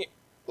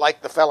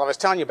 Like the fellow I was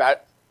telling you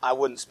about, I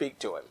wouldn't speak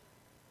to him.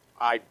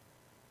 I'd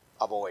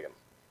avoid him.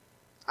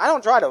 I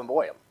don't try to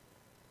avoid him.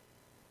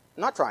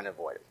 I'm not trying to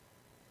avoid him.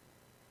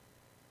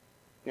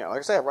 Like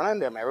I say, I run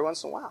into him every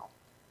once in a while.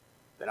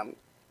 Then I'm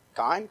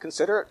kind,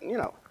 considerate,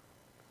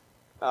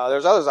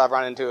 there's others I've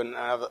run into and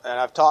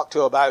I've talked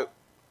to about,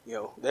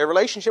 their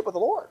relationship with the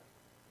Lord.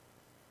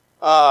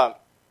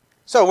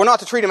 So we're not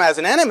to treat them as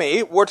an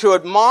enemy. We're to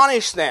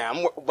admonish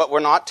them, but we're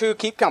not to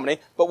keep company.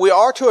 But we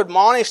are to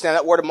admonish them.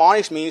 That word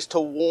admonish means to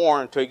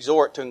warn, to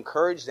exhort, to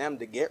encourage them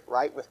to get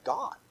right with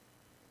God.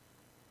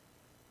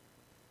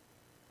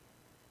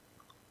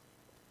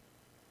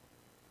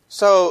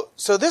 So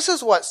this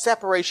is what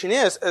separation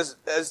is,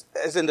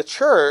 as in the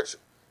church.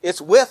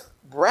 It's with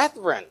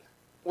brethren,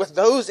 with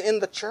those in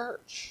the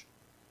church.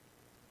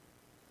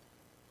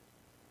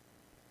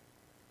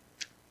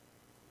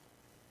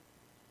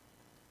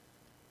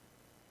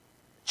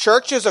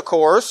 churches, of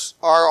course,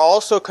 are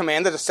also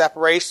commanded to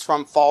separate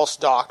from false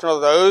doctrine, or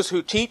those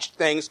who teach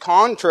things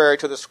contrary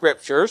to the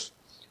Scriptures.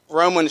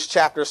 Romans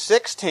chapter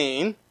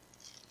 16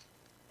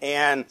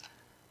 and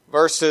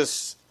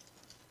verses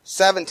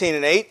 17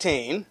 and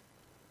 18,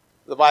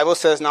 the Bible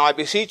says, "Now I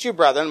beseech you,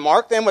 brethren,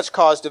 mark them which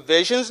cause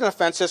divisions and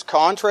offenses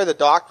contrary to the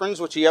doctrine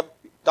which ye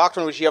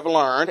have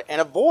learned, and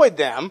avoid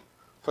them,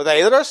 for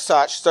they that are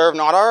such serve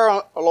not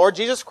our Lord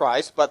Jesus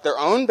Christ, but their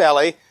own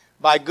belly,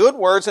 by good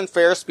words and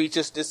fair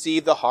speeches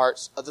deceive the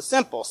hearts of the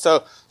simple."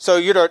 So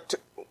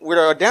we're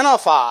to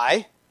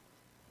identify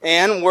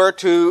and we're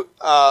to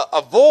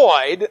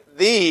avoid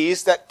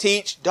these that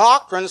teach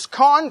doctrines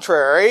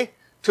contrary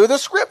to the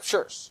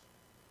Scriptures.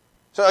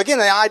 So again,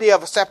 the idea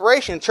of a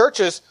separation,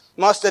 churches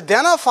must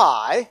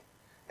identify,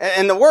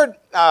 and the word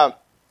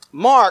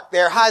mark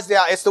there has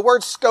it's the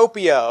word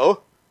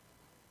scopio.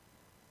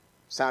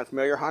 Sound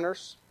familiar,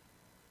 hunters?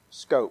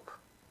 Scope.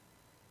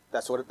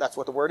 That's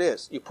what the word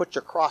is. You put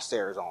your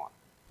crosshairs on.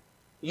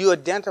 You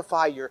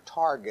identify your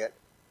target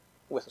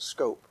with a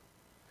scope.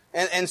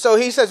 And so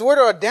he says we're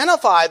to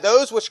identify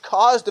those which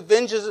cause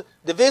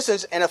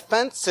divisions and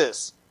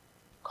offenses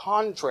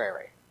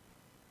contrary.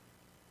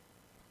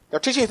 They're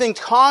teaching things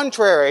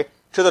contrary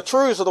to the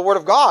truths of the Word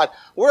of God.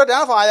 We're to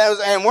identify those,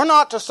 and we're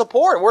not to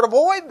support, we're to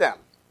avoid them.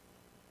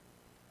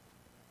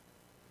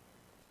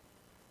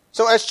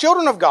 So as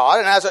children of God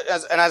and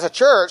as a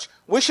church,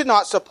 we should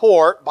not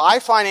support by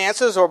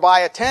finances or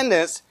by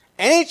attendance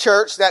any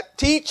church that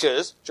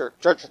teaches,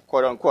 church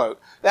quote unquote,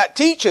 that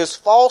teaches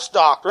false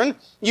doctrine,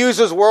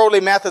 uses worldly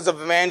methods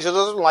of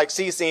evangelism like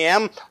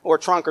CCM or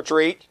trunk or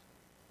treat.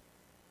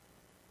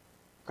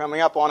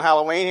 Coming up on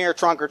Halloween here,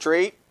 trunk or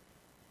treat.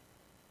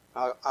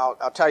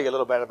 I'll tell you a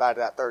little bit about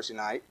that Thursday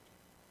night.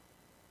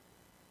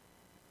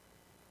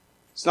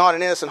 It's not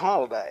an innocent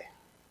holiday.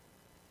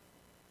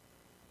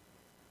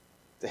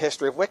 The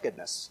history of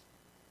wickedness.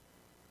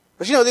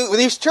 But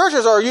these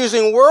churches are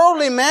using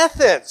worldly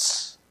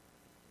methods.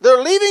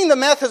 They're leaving the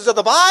methods of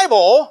the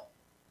Bible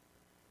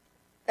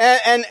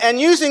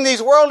and using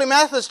these worldly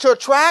methods to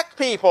attract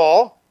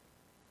people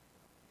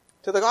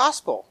to the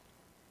gospel.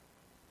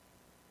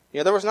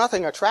 There was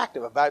nothing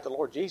attractive about the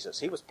Lord Jesus.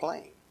 He was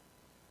plain.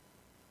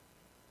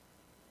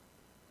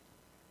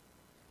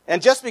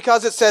 And just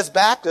because it says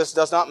Baptist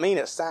does not mean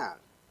it's sound.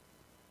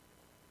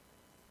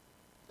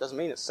 Doesn't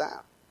mean it's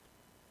sound.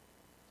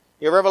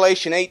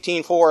 Revelation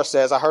 18:4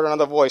 says, "I heard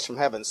another voice from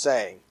heaven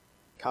saying,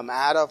 Come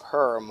out of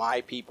her,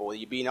 my people,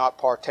 ye be not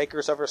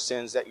partakers of her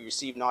sins, that ye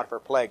receive not of her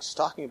plagues." It's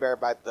talking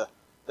about the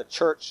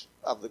church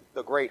of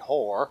the great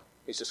whore.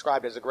 It's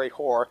described as a great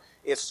whore.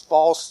 It's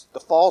the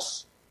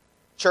false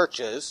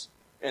churches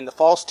and the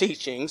false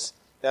teachings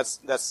that's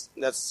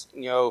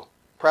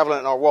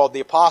prevalent in our world, the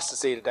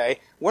apostasy today.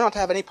 We're not to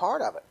have any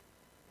part of it.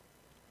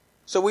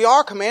 So we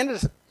are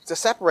commanded to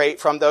separate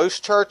from those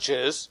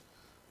churches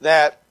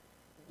that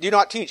do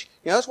not teach.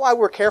 That's why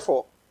we're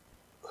careful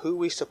who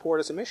we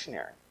support as a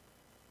missionary.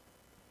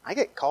 I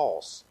get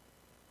calls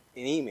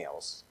and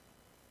emails.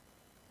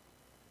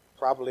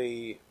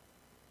 Probably,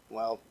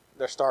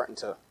 they're starting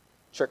to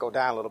trickle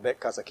down a little bit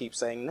because I keep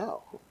saying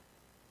no.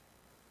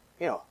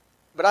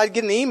 But I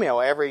get an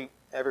email every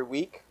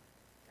week,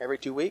 every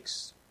 2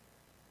 weeks.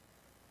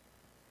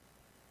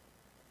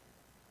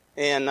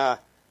 And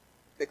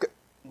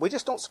we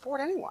just don't support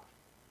anyone.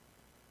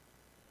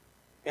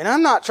 And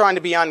I'm not trying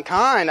to be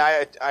unkind.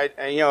 I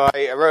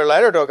wrote a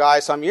letter to a guy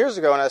some years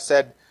ago, and I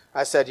said,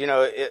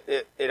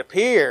 it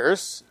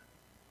appears,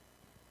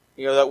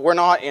 that we're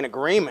not in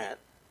agreement.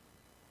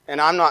 And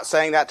I'm not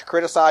saying that to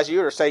criticize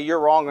you or say you're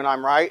wrong and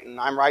I'm right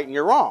and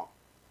you're wrong.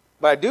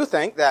 But I do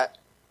think that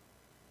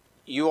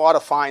you ought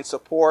to find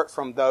support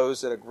from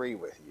those that agree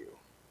with you.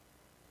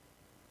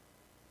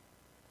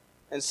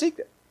 And seek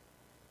it.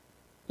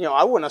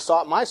 I wouldn't have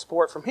sought my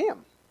support from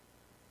him.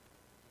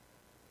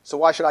 So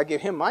why should I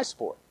give him my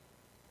support?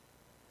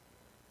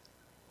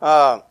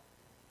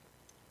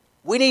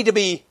 We need to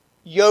be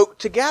yoked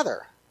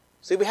together.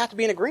 See, we have to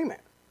be in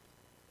agreement.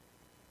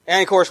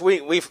 And of course,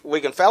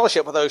 we can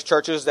fellowship with those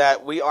churches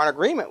that we are in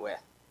agreement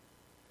with.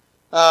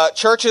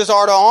 Churches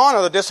are to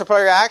honor the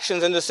disciplinary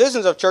actions and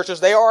decisions of churches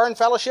they are in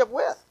fellowship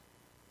with.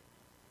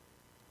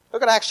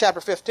 Look at Acts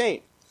chapter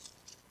 15.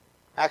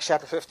 Acts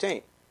chapter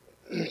 15.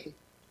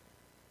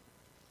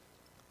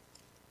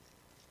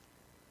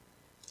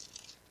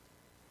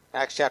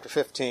 Acts chapter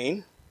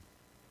 15,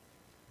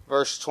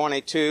 verse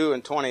 22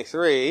 and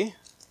 23.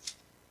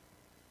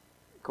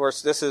 Of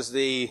course, this is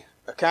the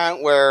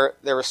account where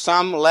there were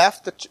some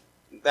left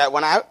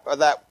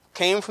that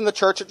came from the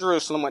church at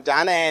Jerusalem, went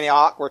down to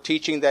Antioch, were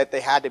teaching that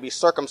they had to be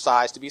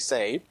circumcised to be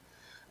saved.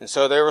 And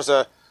so there was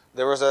a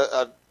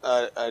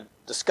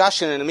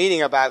discussion and a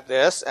meeting about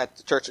this at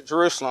the church at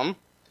Jerusalem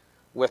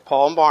with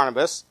Paul and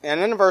Barnabas.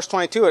 And in verse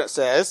 22 it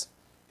says,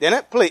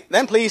 Then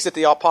pleased it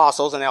the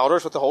apostles and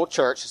elders with the whole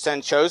church to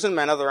send chosen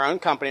men of their own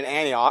company to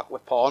Antioch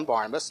with Paul and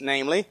Barnabas,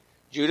 namely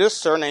Judas,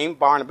 surnamed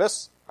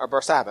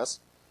Barsabbas,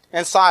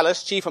 and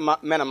Silas, chief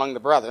men among the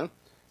brethren,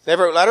 They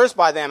wrote letters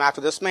by them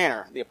after this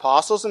manner. The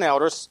apostles and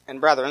elders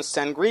and brethren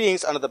send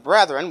greetings unto the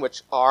brethren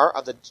which are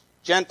of the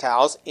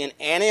Gentiles in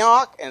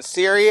Antioch and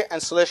Syria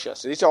and Cilicia.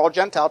 So these are all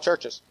Gentile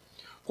churches.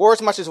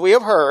 Forasmuch as we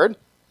have heard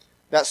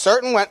that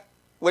certain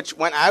which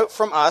went out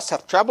from us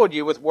have troubled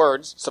you with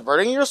words,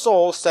 subverting your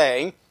souls,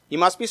 saying, you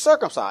must be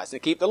circumcised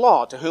and keep the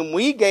law, to whom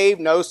we gave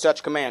no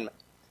such commandment.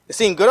 It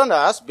seemed good unto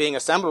us, being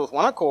assembled with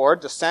one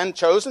accord, to send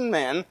chosen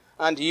men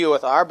unto you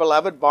with our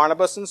beloved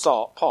Barnabas and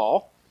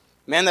Paul,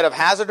 men that have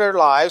hazarded their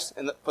lives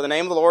for the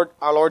name of the Lord,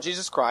 our Lord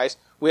Jesus Christ.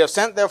 We have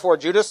sent therefore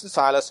Judas and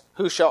Silas,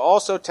 who shall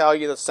also tell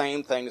you the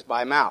same things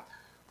by mouth.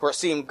 For it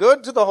seemed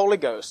good to the Holy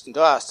Ghost and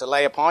to us to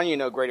lay upon you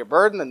no greater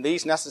burden than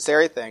these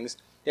necessary things,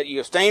 that you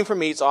abstain from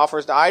meats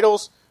offered to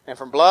idols, and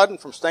from blood, and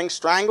from things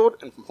strangled,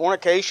 and from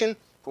fornication,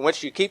 from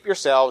which you keep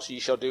yourselves, ye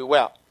shall do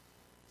well.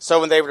 So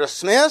when they were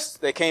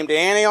dismissed, they came to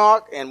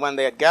Antioch, and when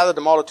they had gathered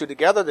the multitude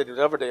together, they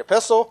delivered the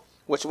epistle,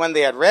 which when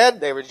they had read,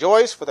 they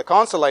rejoiced for the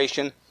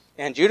consolation.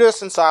 And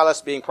Judas and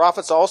Silas, being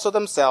prophets also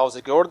themselves,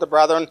 exhorted the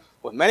brethren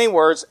with many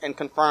words, and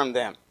confirmed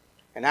them.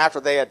 And after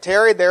they had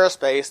tarried there a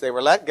space, they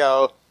were let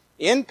go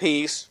in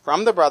peace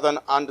from the brethren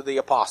unto the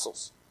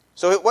apostles.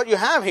 So what you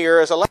have here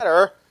is a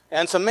letter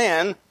and some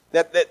men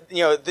that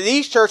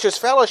these churches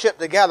fellowship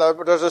together,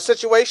 but there's a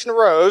situation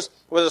arose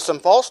where there's some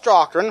false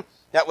doctrine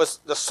that was,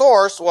 the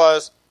source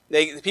was,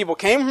 the people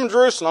came from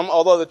Jerusalem,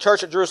 although the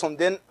church at Jerusalem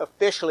didn't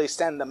officially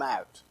send them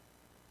out.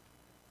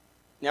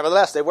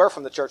 Nevertheless, they were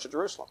from the church of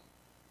Jerusalem.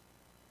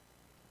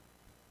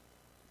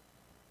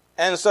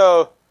 And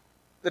so,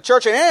 the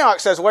church in Antioch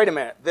says, wait a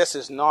minute, this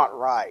is not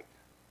right.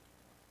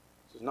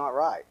 This is not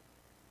right.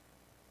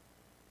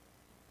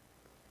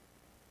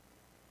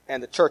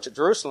 And the church at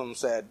Jerusalem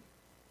said,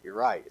 you're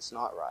right, it's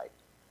not right.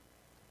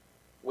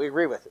 We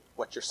agree with it,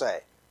 what you're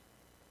saying.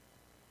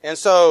 And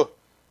so,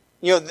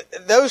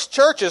 those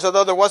churches,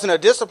 although there wasn't a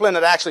discipline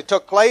that actually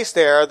took place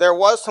there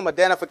was some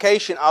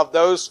identification of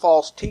those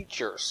false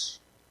teachers.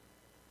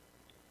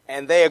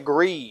 And they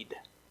agreed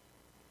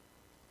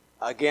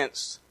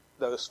against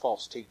those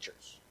false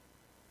teachers.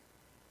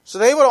 So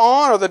they would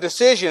honor the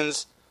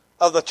decisions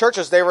of the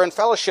churches they were in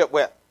fellowship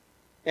with.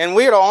 And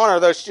we would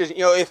honor those,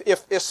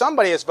 if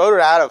somebody is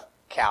voted out of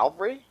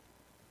Calvary,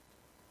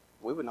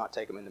 we would not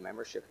take them into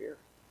membership here.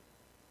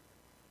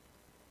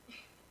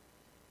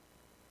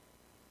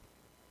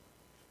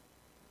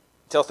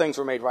 Until things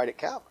were made right at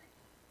Calvary.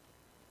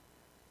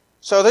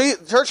 So the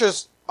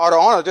churches are to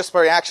honor the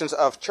disciplinary actions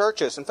of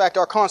churches. In fact,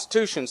 our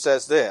Constitution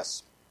says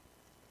this.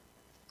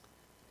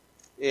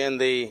 In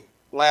the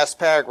last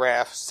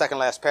paragraph, second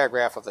last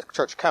paragraph of the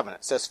church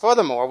covenant. It says,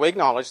 furthermore, we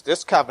acknowledge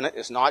this covenant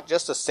is not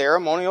just a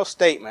ceremonial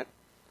statement,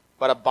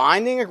 but a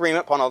binding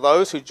agreement upon all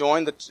those who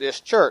join this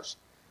church,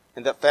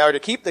 and that failure to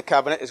keep the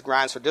covenant is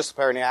grounds for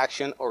disciplinary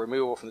action or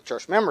removal from the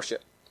church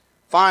membership.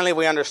 Finally,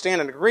 we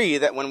understand and agree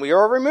that when we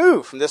are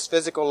removed from this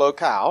physical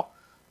locale,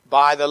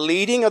 by the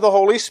leading of the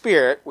Holy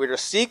Spirit, we are to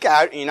seek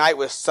out and unite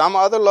with some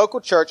other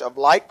local church of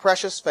like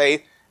precious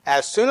faith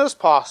as soon as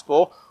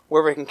possible,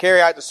 where we can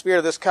carry out the spirit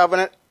of this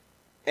covenant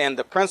and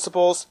the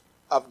principles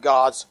of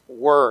God's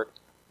Word.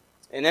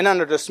 And then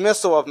under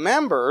dismissal of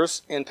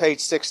members, in page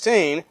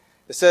 16,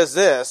 it says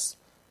this,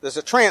 there's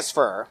a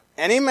transfer.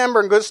 Any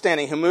member in good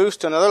standing who moves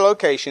to another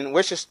location,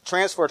 wishes to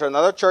transfer to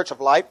another church of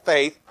like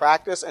faith,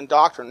 practice, and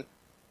doctrine,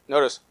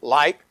 notice,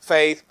 like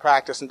faith,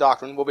 practice, and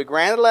doctrine, will be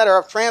granted a letter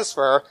of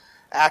transfer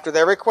after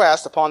their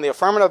request upon the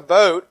affirmative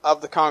vote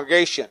of the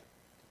congregation.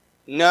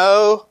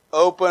 No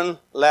open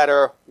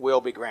letter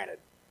will be granted.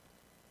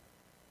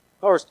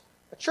 In other words,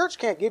 a church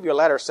can't give you a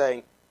letter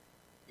saying,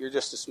 you're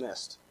just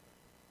dismissed.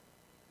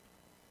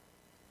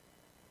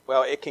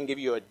 Well, it can give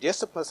you a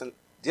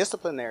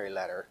disciplinary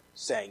letter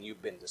saying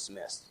you've been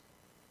dismissed.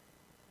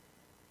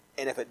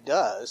 And if it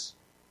does,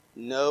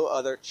 no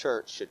other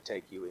church should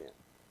take you in.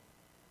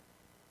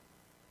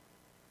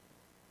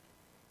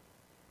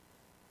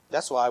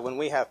 That's why when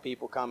we have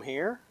people come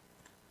here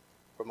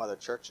from other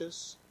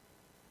churches,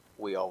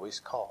 we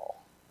always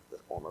call the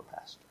former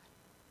pastor.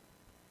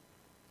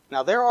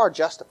 Now, there are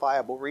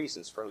justifiable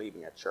reasons for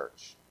leaving a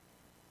church.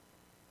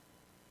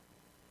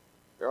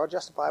 There are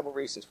justifiable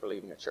reasons for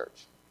leaving a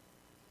church.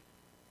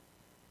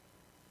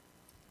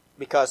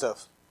 Because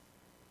of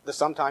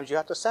sometimes you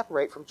have to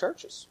separate from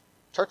churches.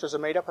 Churches are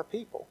made up of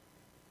people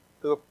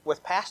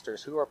with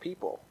pastors who are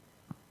people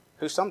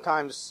who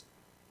sometimes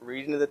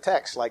read into the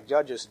text like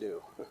judges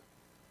do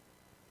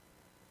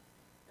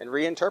and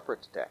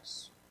reinterpret the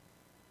text.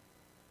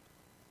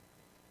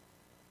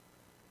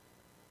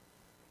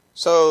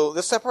 So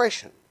this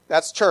separation,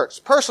 that's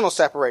church. Personal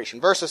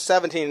separation, verses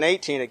 17 and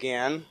 18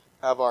 again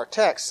of our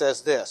text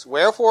says this,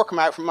 wherefore come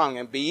out from among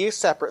them, be ye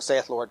separate,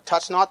 saith the Lord,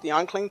 touch not the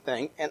unclean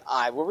thing, and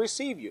I will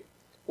receive you.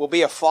 Will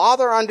be a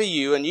father unto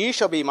you, and ye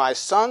shall be my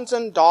sons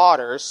and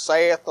daughters,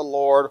 saith the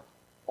Lord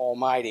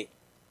Almighty.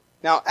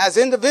 Now, as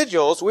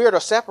individuals, we are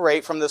to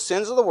separate from the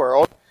sins of the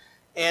world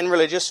and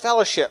religious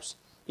fellowships.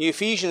 In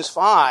Ephesians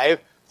 5,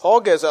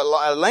 Paul gives a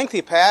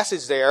lengthy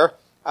passage there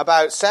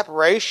about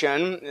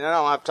separation. And I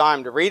don't have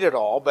time to read it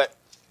all, but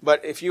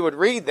if you would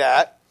read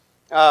that,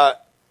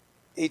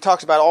 he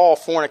talks about all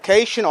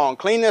fornication, all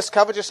uncleanness,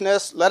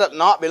 covetousness. Let it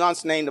not be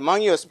once named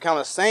among you as become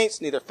of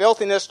saints, neither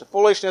filthiness to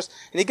foolishness.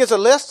 And he gives a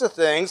list of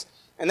things.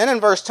 And then in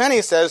verse 10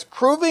 he says,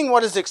 proving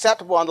what is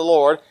acceptable unto the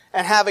Lord,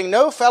 and having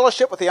no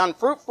fellowship with the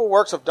unfruitful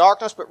works of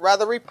darkness, but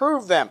rather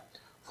reprove them.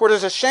 For it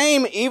is a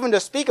shame even to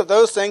speak of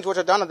those things which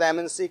are done of them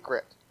in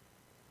secret.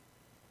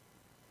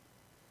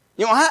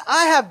 You know,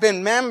 I have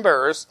been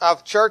members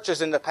of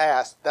churches in the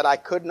past that I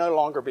could no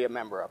longer be a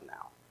member of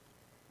now.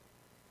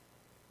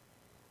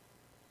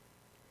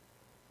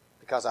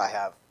 Because I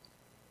have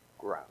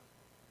grown.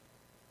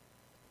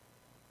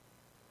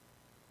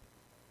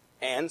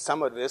 And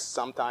some of this,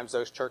 sometimes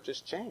those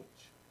churches change.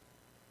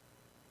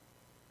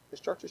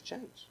 Those churches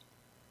change.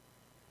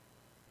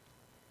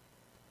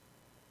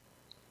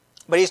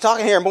 But he's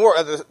talking here more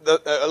of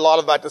a lot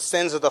about the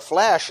sins of the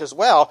flesh as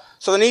well.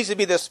 So there needs to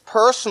be this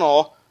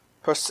personal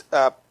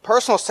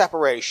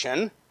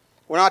separation.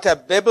 We're not to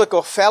have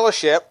biblical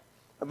fellowship,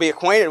 be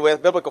acquainted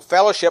with, biblical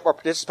fellowship or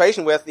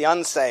participation with the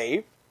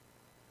unsaved.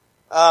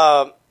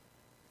 We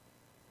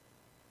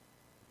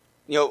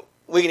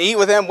can eat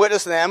with them,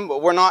 witness them,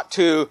 but we're not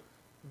to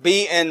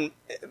bring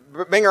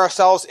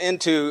ourselves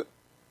into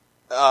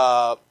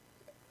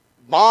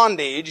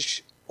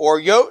bondage or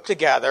yoke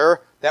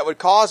together that would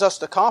cause us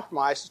to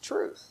compromise the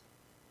truth.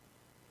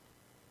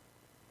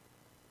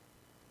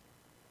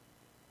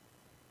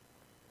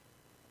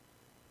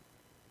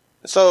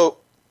 So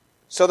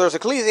there's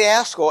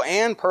ecclesiastical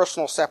and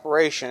personal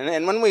separation.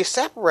 And when we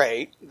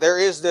separate, there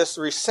is this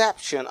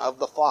reception of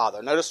the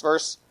Father. Notice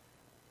verse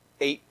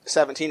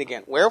 8:17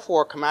 again.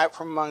 Wherefore come out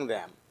from among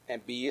them,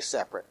 and be ye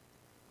separate.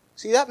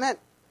 See, that meant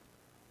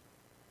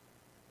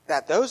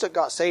that those that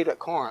got saved at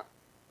Corinth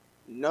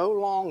no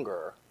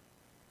longer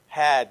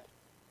had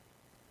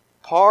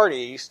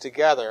parties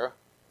together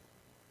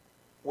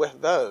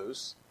with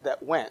those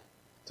that went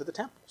to the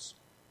temples.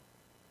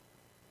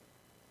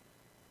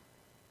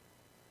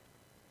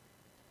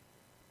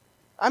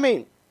 I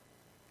mean,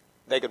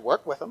 they could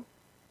work with them.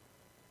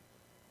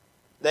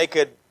 They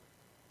could,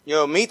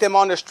 meet them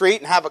on the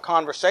street and have a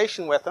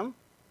conversation with them.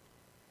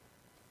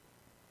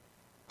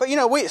 But,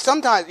 we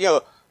sometimes,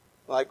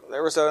 like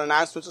there was an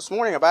announcement this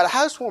morning about a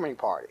housewarming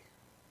party.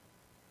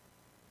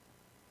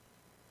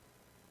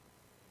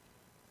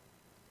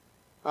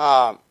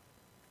 And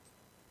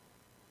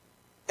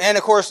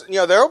of course,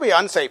 there will be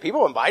unsaved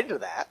people invited to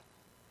that.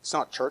 It's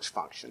not a church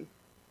function.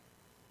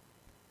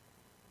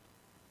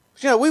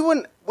 But, we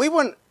wouldn't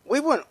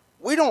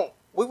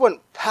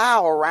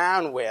pal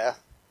around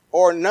with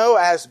or know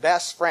as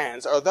best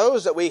friends, or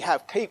those that we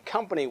keep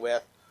company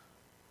with,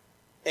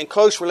 in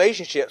close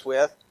relationships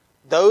with,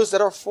 those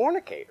that are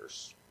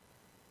fornicators.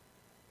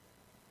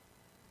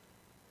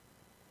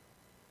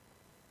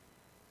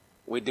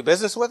 We do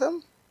business with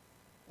them.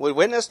 We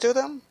witness to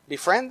them,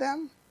 befriend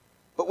them,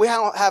 but we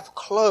don't have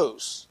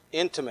close,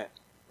 intimate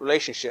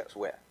relationships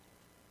with.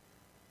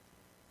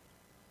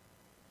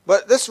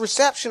 But this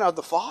reception of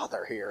the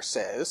Father here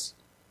says,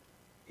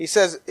 he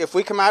says, if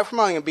we come out from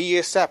among you and be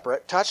ye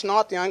separate, touch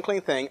not the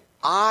unclean thing,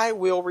 I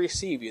will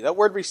receive you. That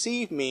word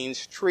receive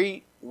means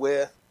treat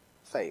with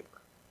favor.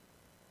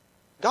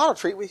 God will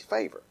treat with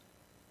favor.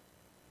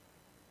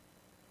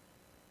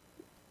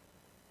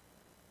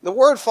 The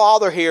word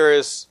Father here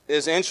is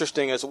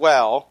interesting as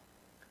well.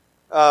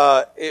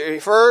 It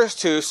refers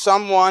to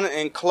someone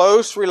in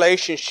close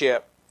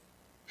relationship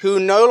who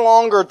no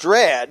longer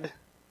dread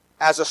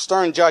as a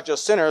stern judge of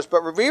sinners,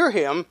 but revere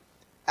him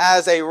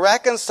as a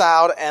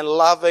reconciled and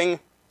loving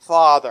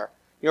Father.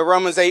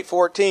 Romans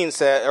 8:14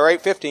 says, or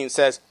 8:15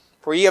 says,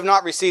 for ye have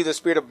not received the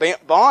spirit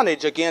of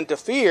bondage again to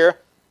fear,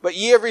 but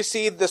ye have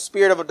received the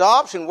spirit of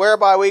adoption,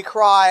 whereby we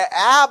cry,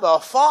 Abba,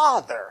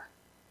 Father.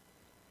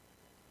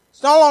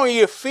 It's no longer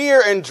you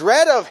fear and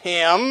dread of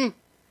him.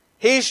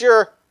 He's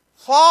your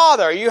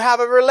Father. You have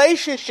a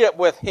relationship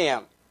with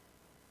him.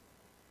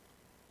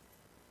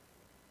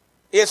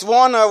 It's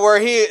one where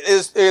he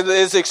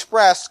is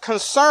expressed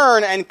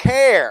concern and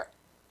care.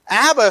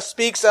 Abba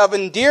speaks of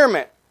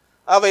endearment,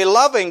 of a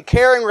loving,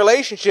 caring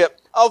relationship,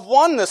 of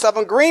oneness, of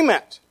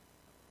agreement.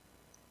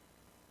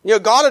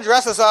 God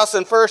addresses us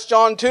in 1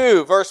 John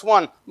 2, verse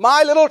 1.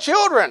 My little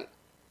children,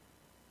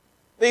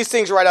 these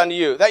things write unto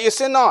you, that you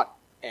sin not.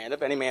 And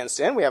if any man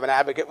sin, we have an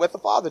advocate with the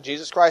Father,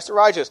 Jesus Christ the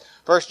righteous.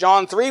 1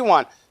 John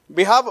 3:1.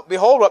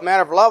 Behold, what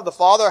manner of love the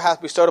Father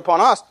hath bestowed upon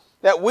us,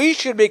 that we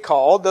should be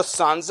called the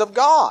sons of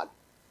God.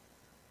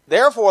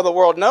 Therefore the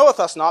world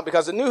knoweth us not,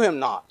 because it knew him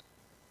not.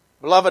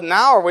 Beloved,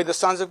 now are we the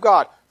sons of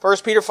God.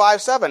 1 Peter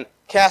 5:7.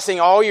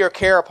 Casting all your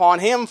care upon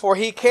him, for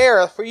he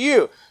careth for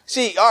you.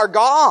 See, our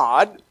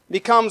God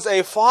becomes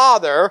a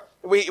Father.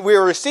 We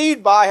are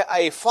received by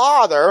a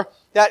Father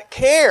that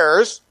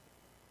cares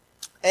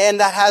and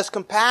that has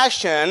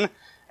compassion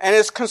and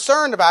is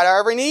concerned about our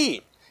every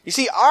need. You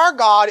see, our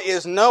God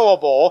is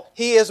knowable.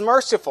 He is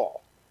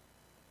merciful.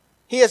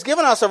 He has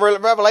given us a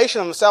revelation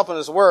of himself in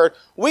his word.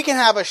 We can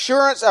have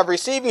assurance of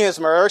receiving his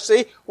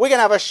mercy. We can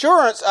have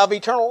assurance of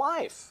eternal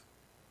life.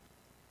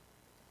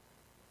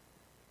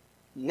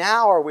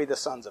 Now are we the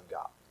sons of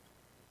God.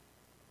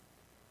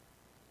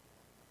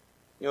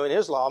 In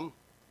Islam,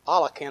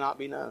 Allah cannot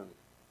be known.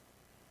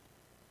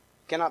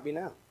 Cannot be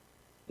known.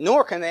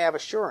 Nor can they have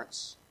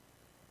assurance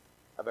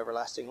of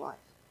everlasting life.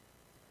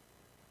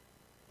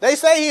 They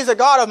say He's a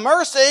God of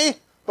mercy,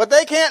 but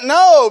they can't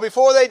know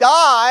before they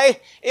die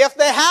if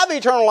they have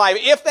eternal life,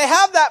 if they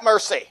have that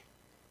mercy.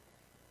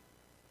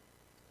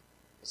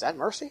 Is that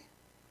mercy?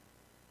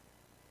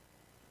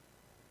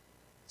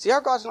 See,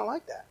 our God's not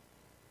like that.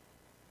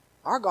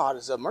 Our God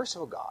is a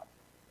merciful God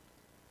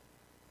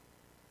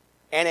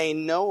and a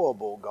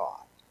knowable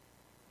God.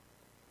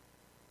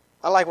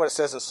 I like what it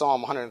says in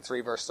Psalm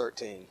 103, verse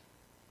 13.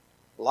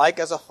 Like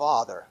as a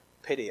father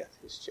pitieth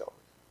his children,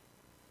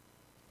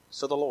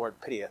 so the Lord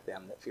pitieth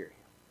them that fear Him.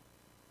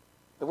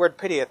 The word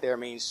pitieth there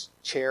means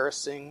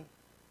cherishing,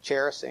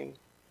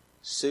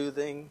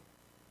 soothing,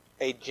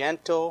 a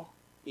gentle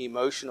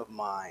emotion of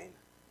mind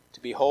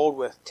to behold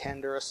with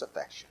tenderest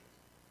affection.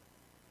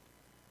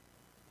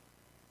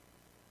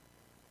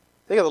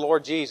 Think of the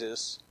Lord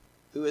Jesus,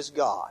 who is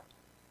God.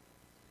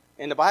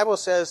 And the Bible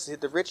says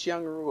that the rich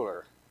young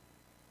ruler,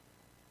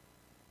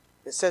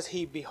 it says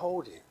He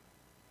beheld Him.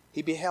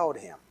 He beheld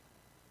Him.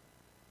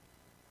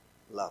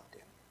 Loved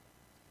Him.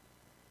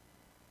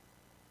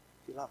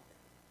 He loved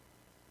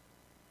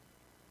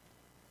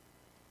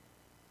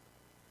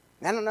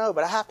Him. I don't know,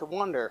 but I have to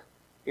wonder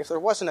if there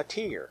wasn't a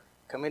tear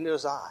come into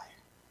His eye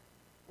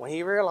when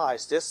He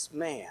realized this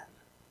man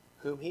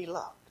whom He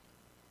loved,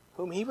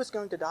 whom He was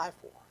going to die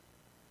for,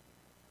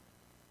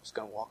 was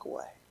going to walk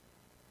away,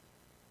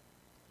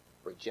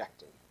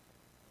 rejecting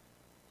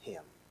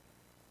Him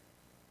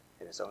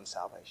and His own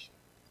salvation.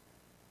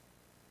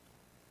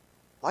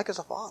 Like as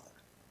a father.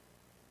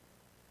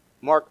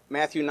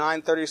 Matthew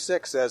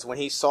 9:36 says, when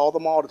He saw the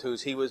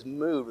multitudes, He was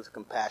moved with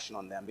compassion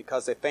on them,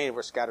 because they fainted,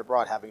 were scattered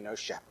abroad, having no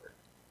shepherd.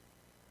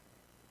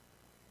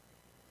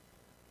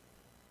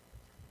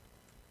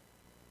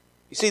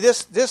 You see,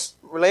 this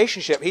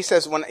relationship, He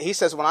says, when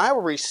I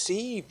will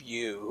receive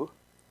you,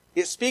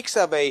 it speaks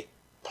of a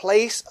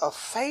place of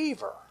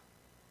favor.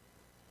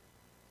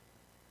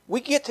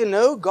 We get to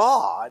know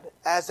God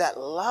as that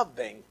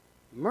loving,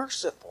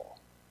 merciful,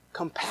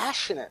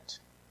 compassionate,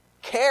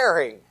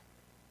 caring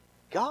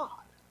God.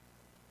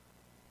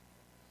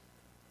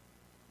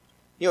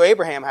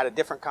 Abraham had a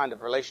different kind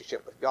of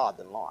relationship with God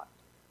than Lot.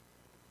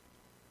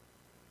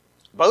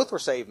 Both were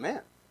saved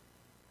men.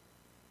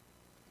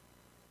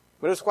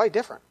 But it was quite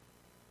different.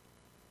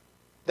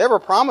 There were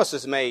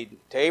promises made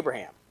to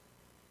Abraham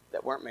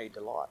that weren't made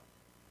to Lot.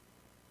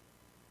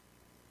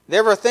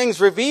 There were things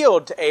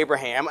revealed to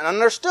Abraham and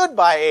understood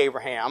by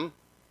Abraham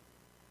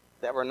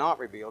that were not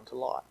revealed to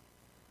Lot.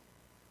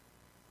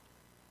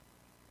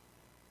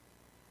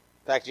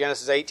 In fact,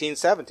 Genesis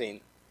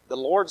 18:17, the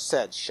Lord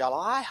said, shall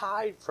I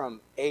hide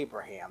from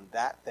Abraham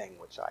that thing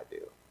which I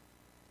do?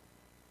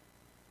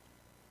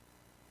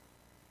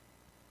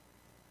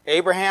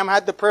 Abraham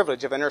had the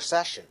privilege of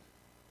intercession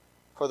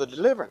for the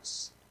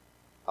deliverance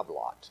of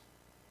Lot.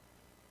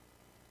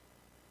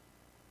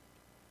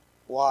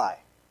 Why?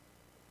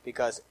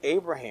 Because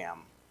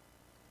Abraham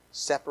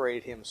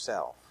separated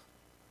himself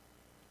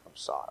from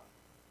Sodom.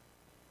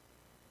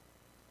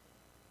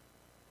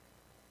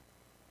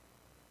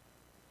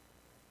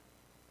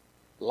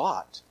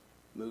 Lot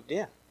moved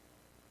in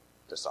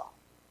to Sodom.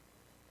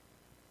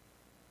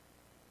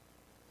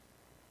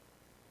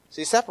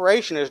 See,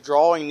 separation is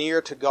drawing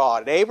near to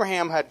God. And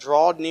Abraham had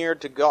drawn near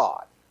to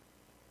God.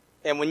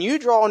 And when you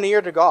draw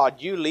near to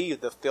God, you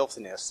leave the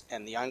filthiness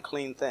and the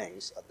unclean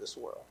things of this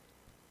world.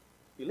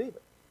 You leave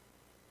it.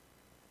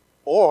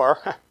 Or,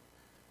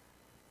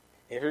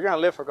 if you're going to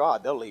live for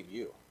God, they'll leave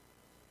you.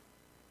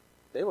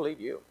 They will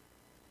leave you.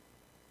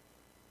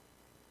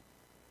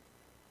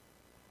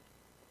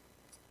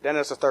 Then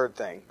there's a third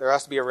thing. There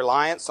has to be a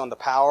reliance on the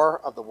power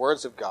of the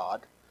words of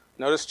God.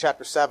 Notice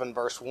chapter 7,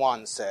 verse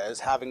 1 says,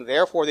 having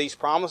therefore these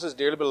promises,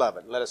 dearly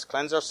beloved, let us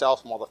cleanse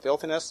ourselves from all the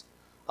filthiness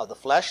of the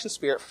flesh and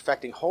spirit,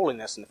 perfecting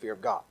holiness in the fear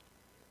of God.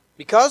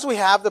 Because we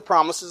have the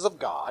promises of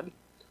God,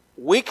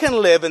 we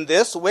can live in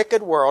this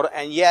wicked world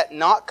and yet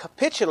not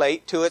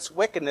capitulate to its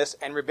wickedness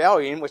and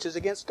rebellion, which is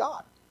against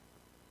God.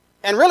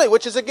 And really,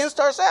 which is against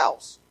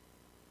ourselves.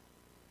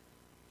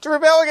 To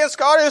rebel against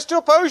God is to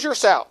oppose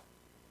yourself.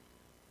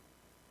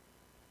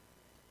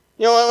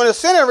 When a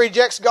sinner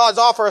rejects God's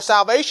offer of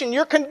salvation,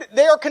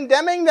 they are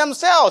condemning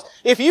themselves.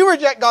 If you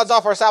reject God's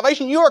offer of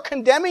salvation, you are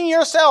condemning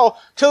yourself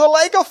to the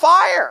lake of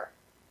fire.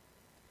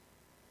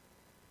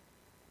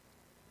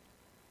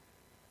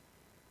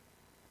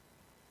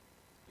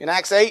 In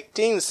Acts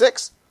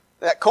 18:6,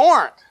 at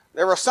Corinth,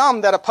 there were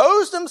some that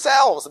opposed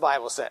themselves, the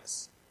Bible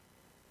says,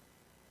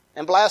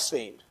 and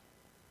blasphemed.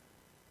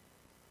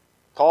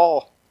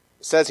 Paul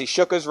says he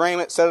shook his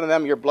raiment, said to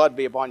them, your blood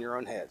be upon your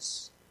own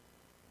heads.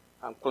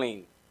 I'm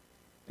clean.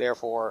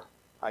 Therefore,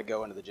 I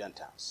go into the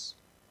Gentiles.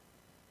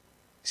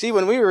 See,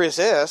 when we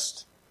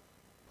resist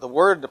the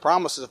word, the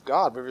promises of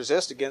God, we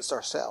resist against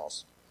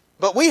ourselves.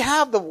 But we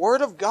have the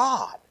Word of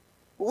God.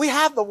 We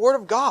have the Word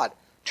of God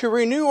to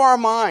renew our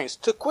minds,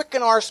 to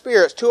quicken our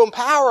spirits, to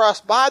empower us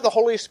by the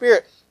Holy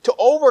Spirit to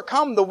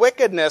overcome the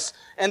wickedness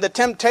and the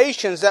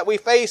temptations that we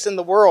face in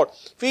the world.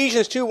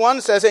 Ephesians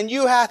 2:1 says, "And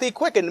you hath he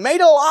quickened,"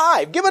 made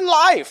alive, given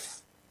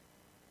life,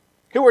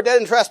 who were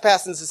dead in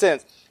trespasses and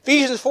sins.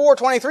 Ephesians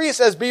 4:23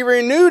 says, "Be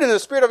renewed in the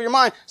spirit of your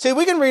mind." See,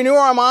 we can renew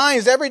our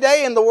minds every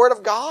day in the Word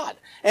of God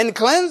and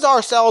cleanse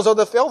ourselves of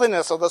the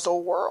filthiness of this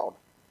old world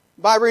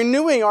by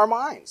renewing our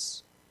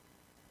minds.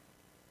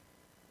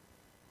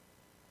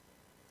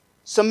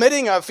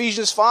 Submitting,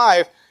 Ephesians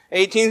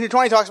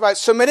 5:18-20 talks about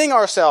submitting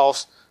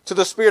ourselves to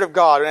the Spirit of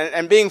God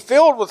and being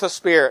filled with the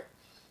Spirit.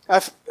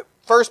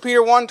 1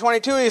 Peter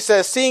 1:22, he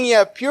says, "Seeing ye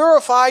have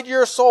purified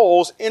your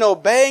souls in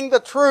obeying the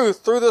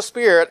truth through the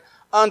Spirit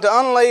unto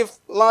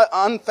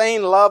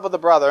unfeigned love of the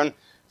brethren,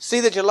 see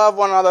that you love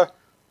one another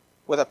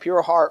with a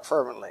pure heart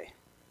fervently."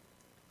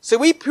 See,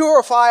 we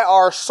purify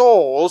our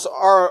souls,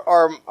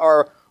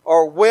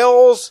 our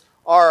wills,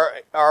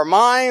 our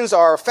minds,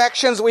 our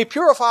affections. We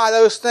purify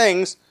those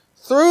things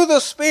through the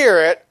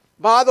Spirit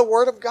by the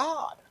Word of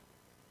God.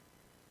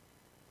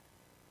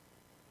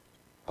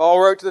 Paul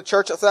wrote to the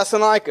church at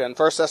Thessalonica in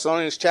 1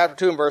 Thessalonians chapter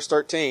 2 and verse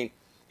 13.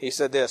 He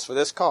said this, "For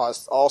this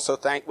cause also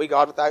thank we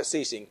God without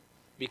ceasing,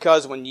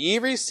 because when ye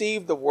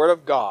received the word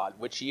of God,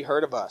 which ye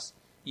heard of us,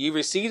 ye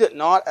received it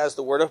not as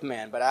the word of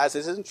man, but as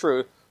is in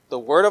truth the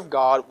word of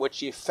God,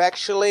 which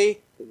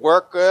effectually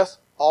worketh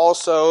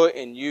also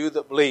in you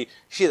that believe."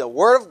 See, the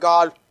word of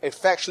God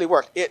effectually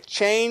worked. It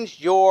changed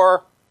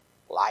your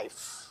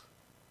life.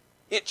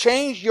 It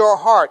changed your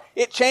heart.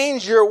 It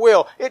changed your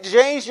will. It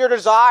changed your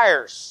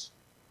desires.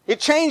 It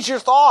changed your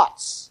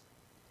thoughts.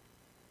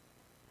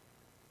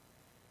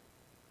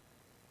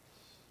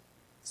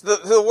 So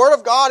the Word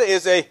of God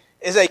is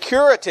a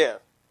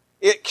curative.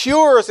 It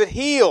cures, it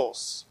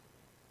heals.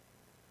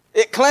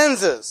 It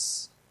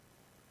cleanses.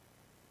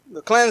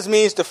 The cleanse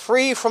means to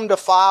free from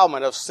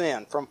defilement of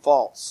sin, from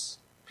faults.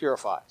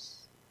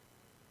 Purifies.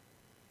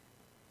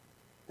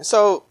 And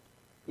so,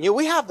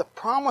 we have the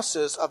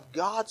promises of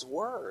God's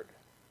Word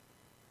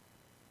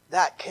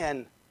that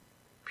can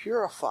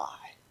purify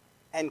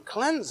and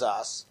cleanse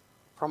us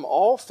from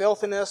all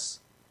filthiness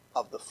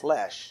of the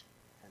flesh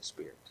and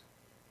spirit.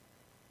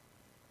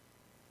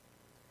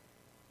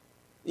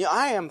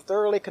 I am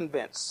thoroughly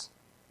convinced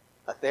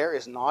that there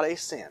is not a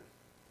sin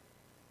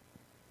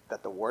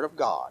that the Word of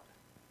God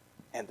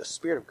and the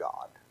Spirit of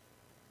God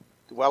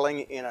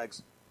dwelling in a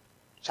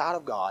child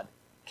of God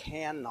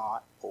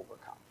cannot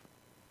overcome.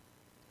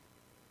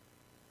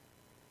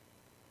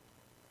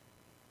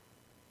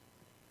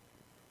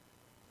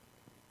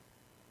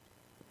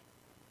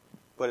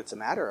 But it's a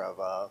matter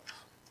of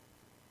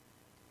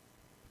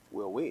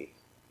will we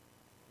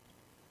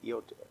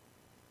yield to it?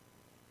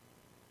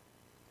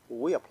 Will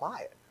we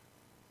apply it?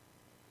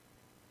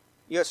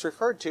 It's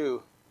referred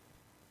to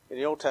in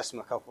the Old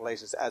Testament a couple of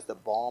places as the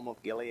balm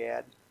of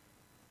Gilead.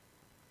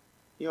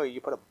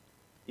 You put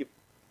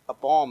a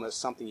balm is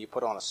something you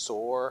put on a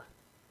sore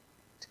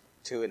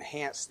to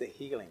enhance the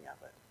healing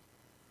of it.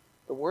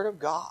 The Word of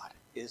God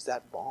is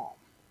that balm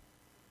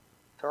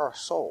to our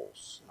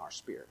souls and our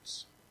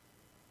spirits.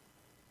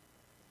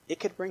 It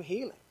could bring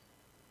healing,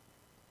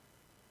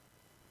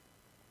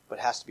 but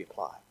it has to be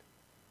applied.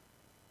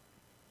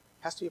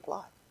 It has to be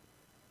applied.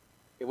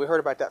 If we heard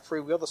about that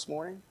free will this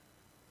morning,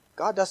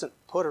 God doesn't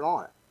put it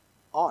on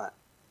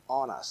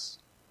us.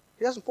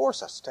 He doesn't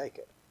force us to take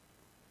it.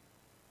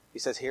 He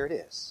says, here it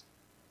is.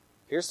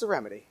 Here's the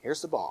remedy.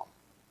 Here's the balm.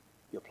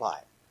 You apply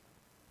it.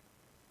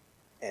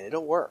 And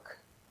it'll work.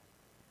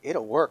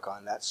 It'll work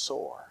on that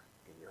sore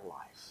in your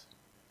life.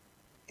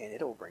 And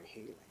it'll bring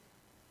healing.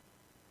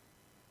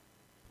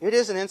 It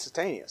isn't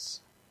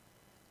instantaneous.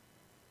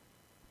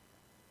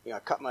 I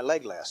cut my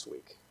leg last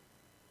week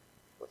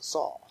with a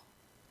saw.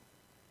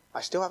 I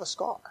still have a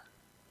scar.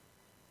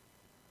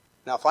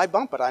 Now, if I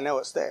bump it, I know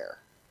it's there.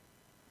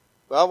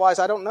 But otherwise,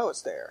 I don't know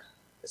it's there.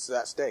 It's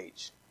that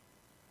stage.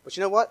 But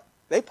you know what?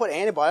 They put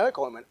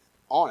antibiotic ointment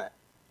on it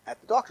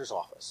at the doctor's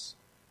office.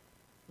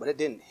 But it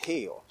didn't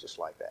heal just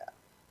like that.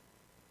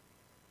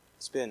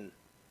 It's been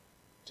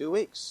 2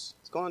 weeks.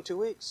 It's gone 2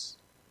 weeks.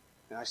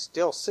 And I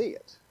still see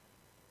it.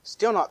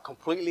 Still not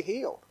completely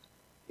healed.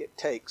 It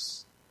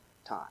takes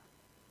time.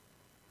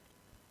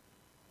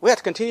 We have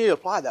to continue to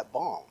apply that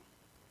balm.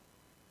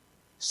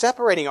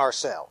 Separating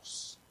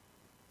ourselves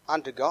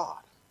unto God.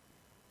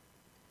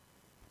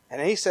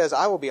 And he says,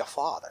 I will be a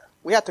father.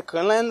 We have to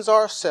cleanse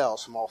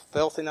ourselves from all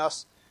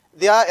filthiness.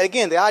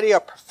 Again, the idea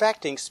of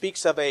perfecting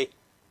speaks of a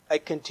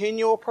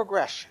continual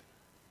progression.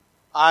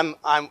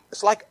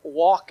 It's like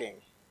walking.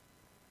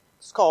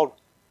 It's called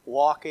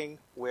walking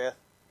with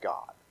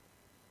God.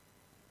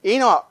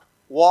 Enoch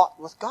walked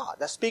with God.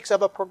 That speaks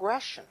of a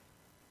progression.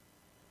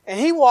 And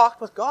he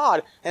walked with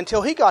God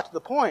until he got to the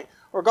point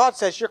where God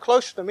says, you're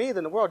closer to me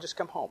than the world, just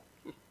come home.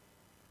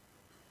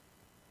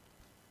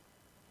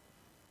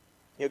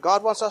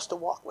 God wants us to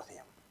walk with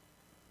him.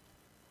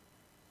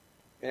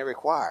 And it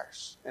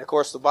requires. And of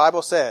course the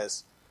Bible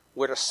says,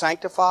 we're to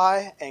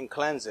sanctify and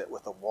cleanse it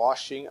with the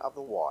washing of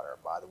the water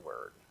by the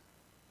word.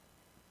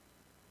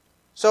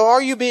 So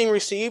are you being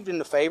received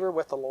into favor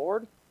with the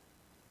Lord?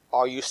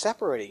 Are you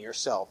separating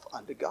yourself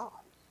unto God?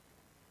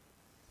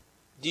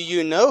 Do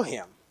you know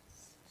Him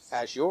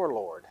as your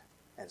Lord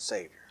and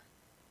Savior?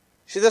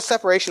 See, this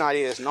separation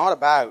idea is not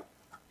about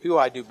who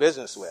I do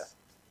business with,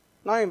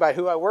 not even about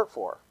who I work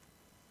for.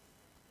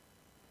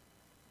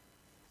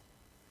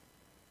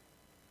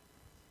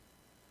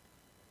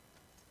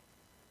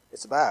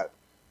 It's about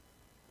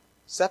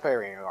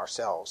separating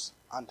ourselves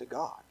unto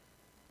God.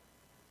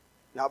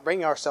 Not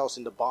bringing ourselves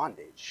into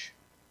bondage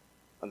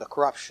from the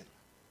corruption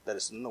that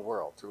is in the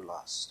world through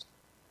lust.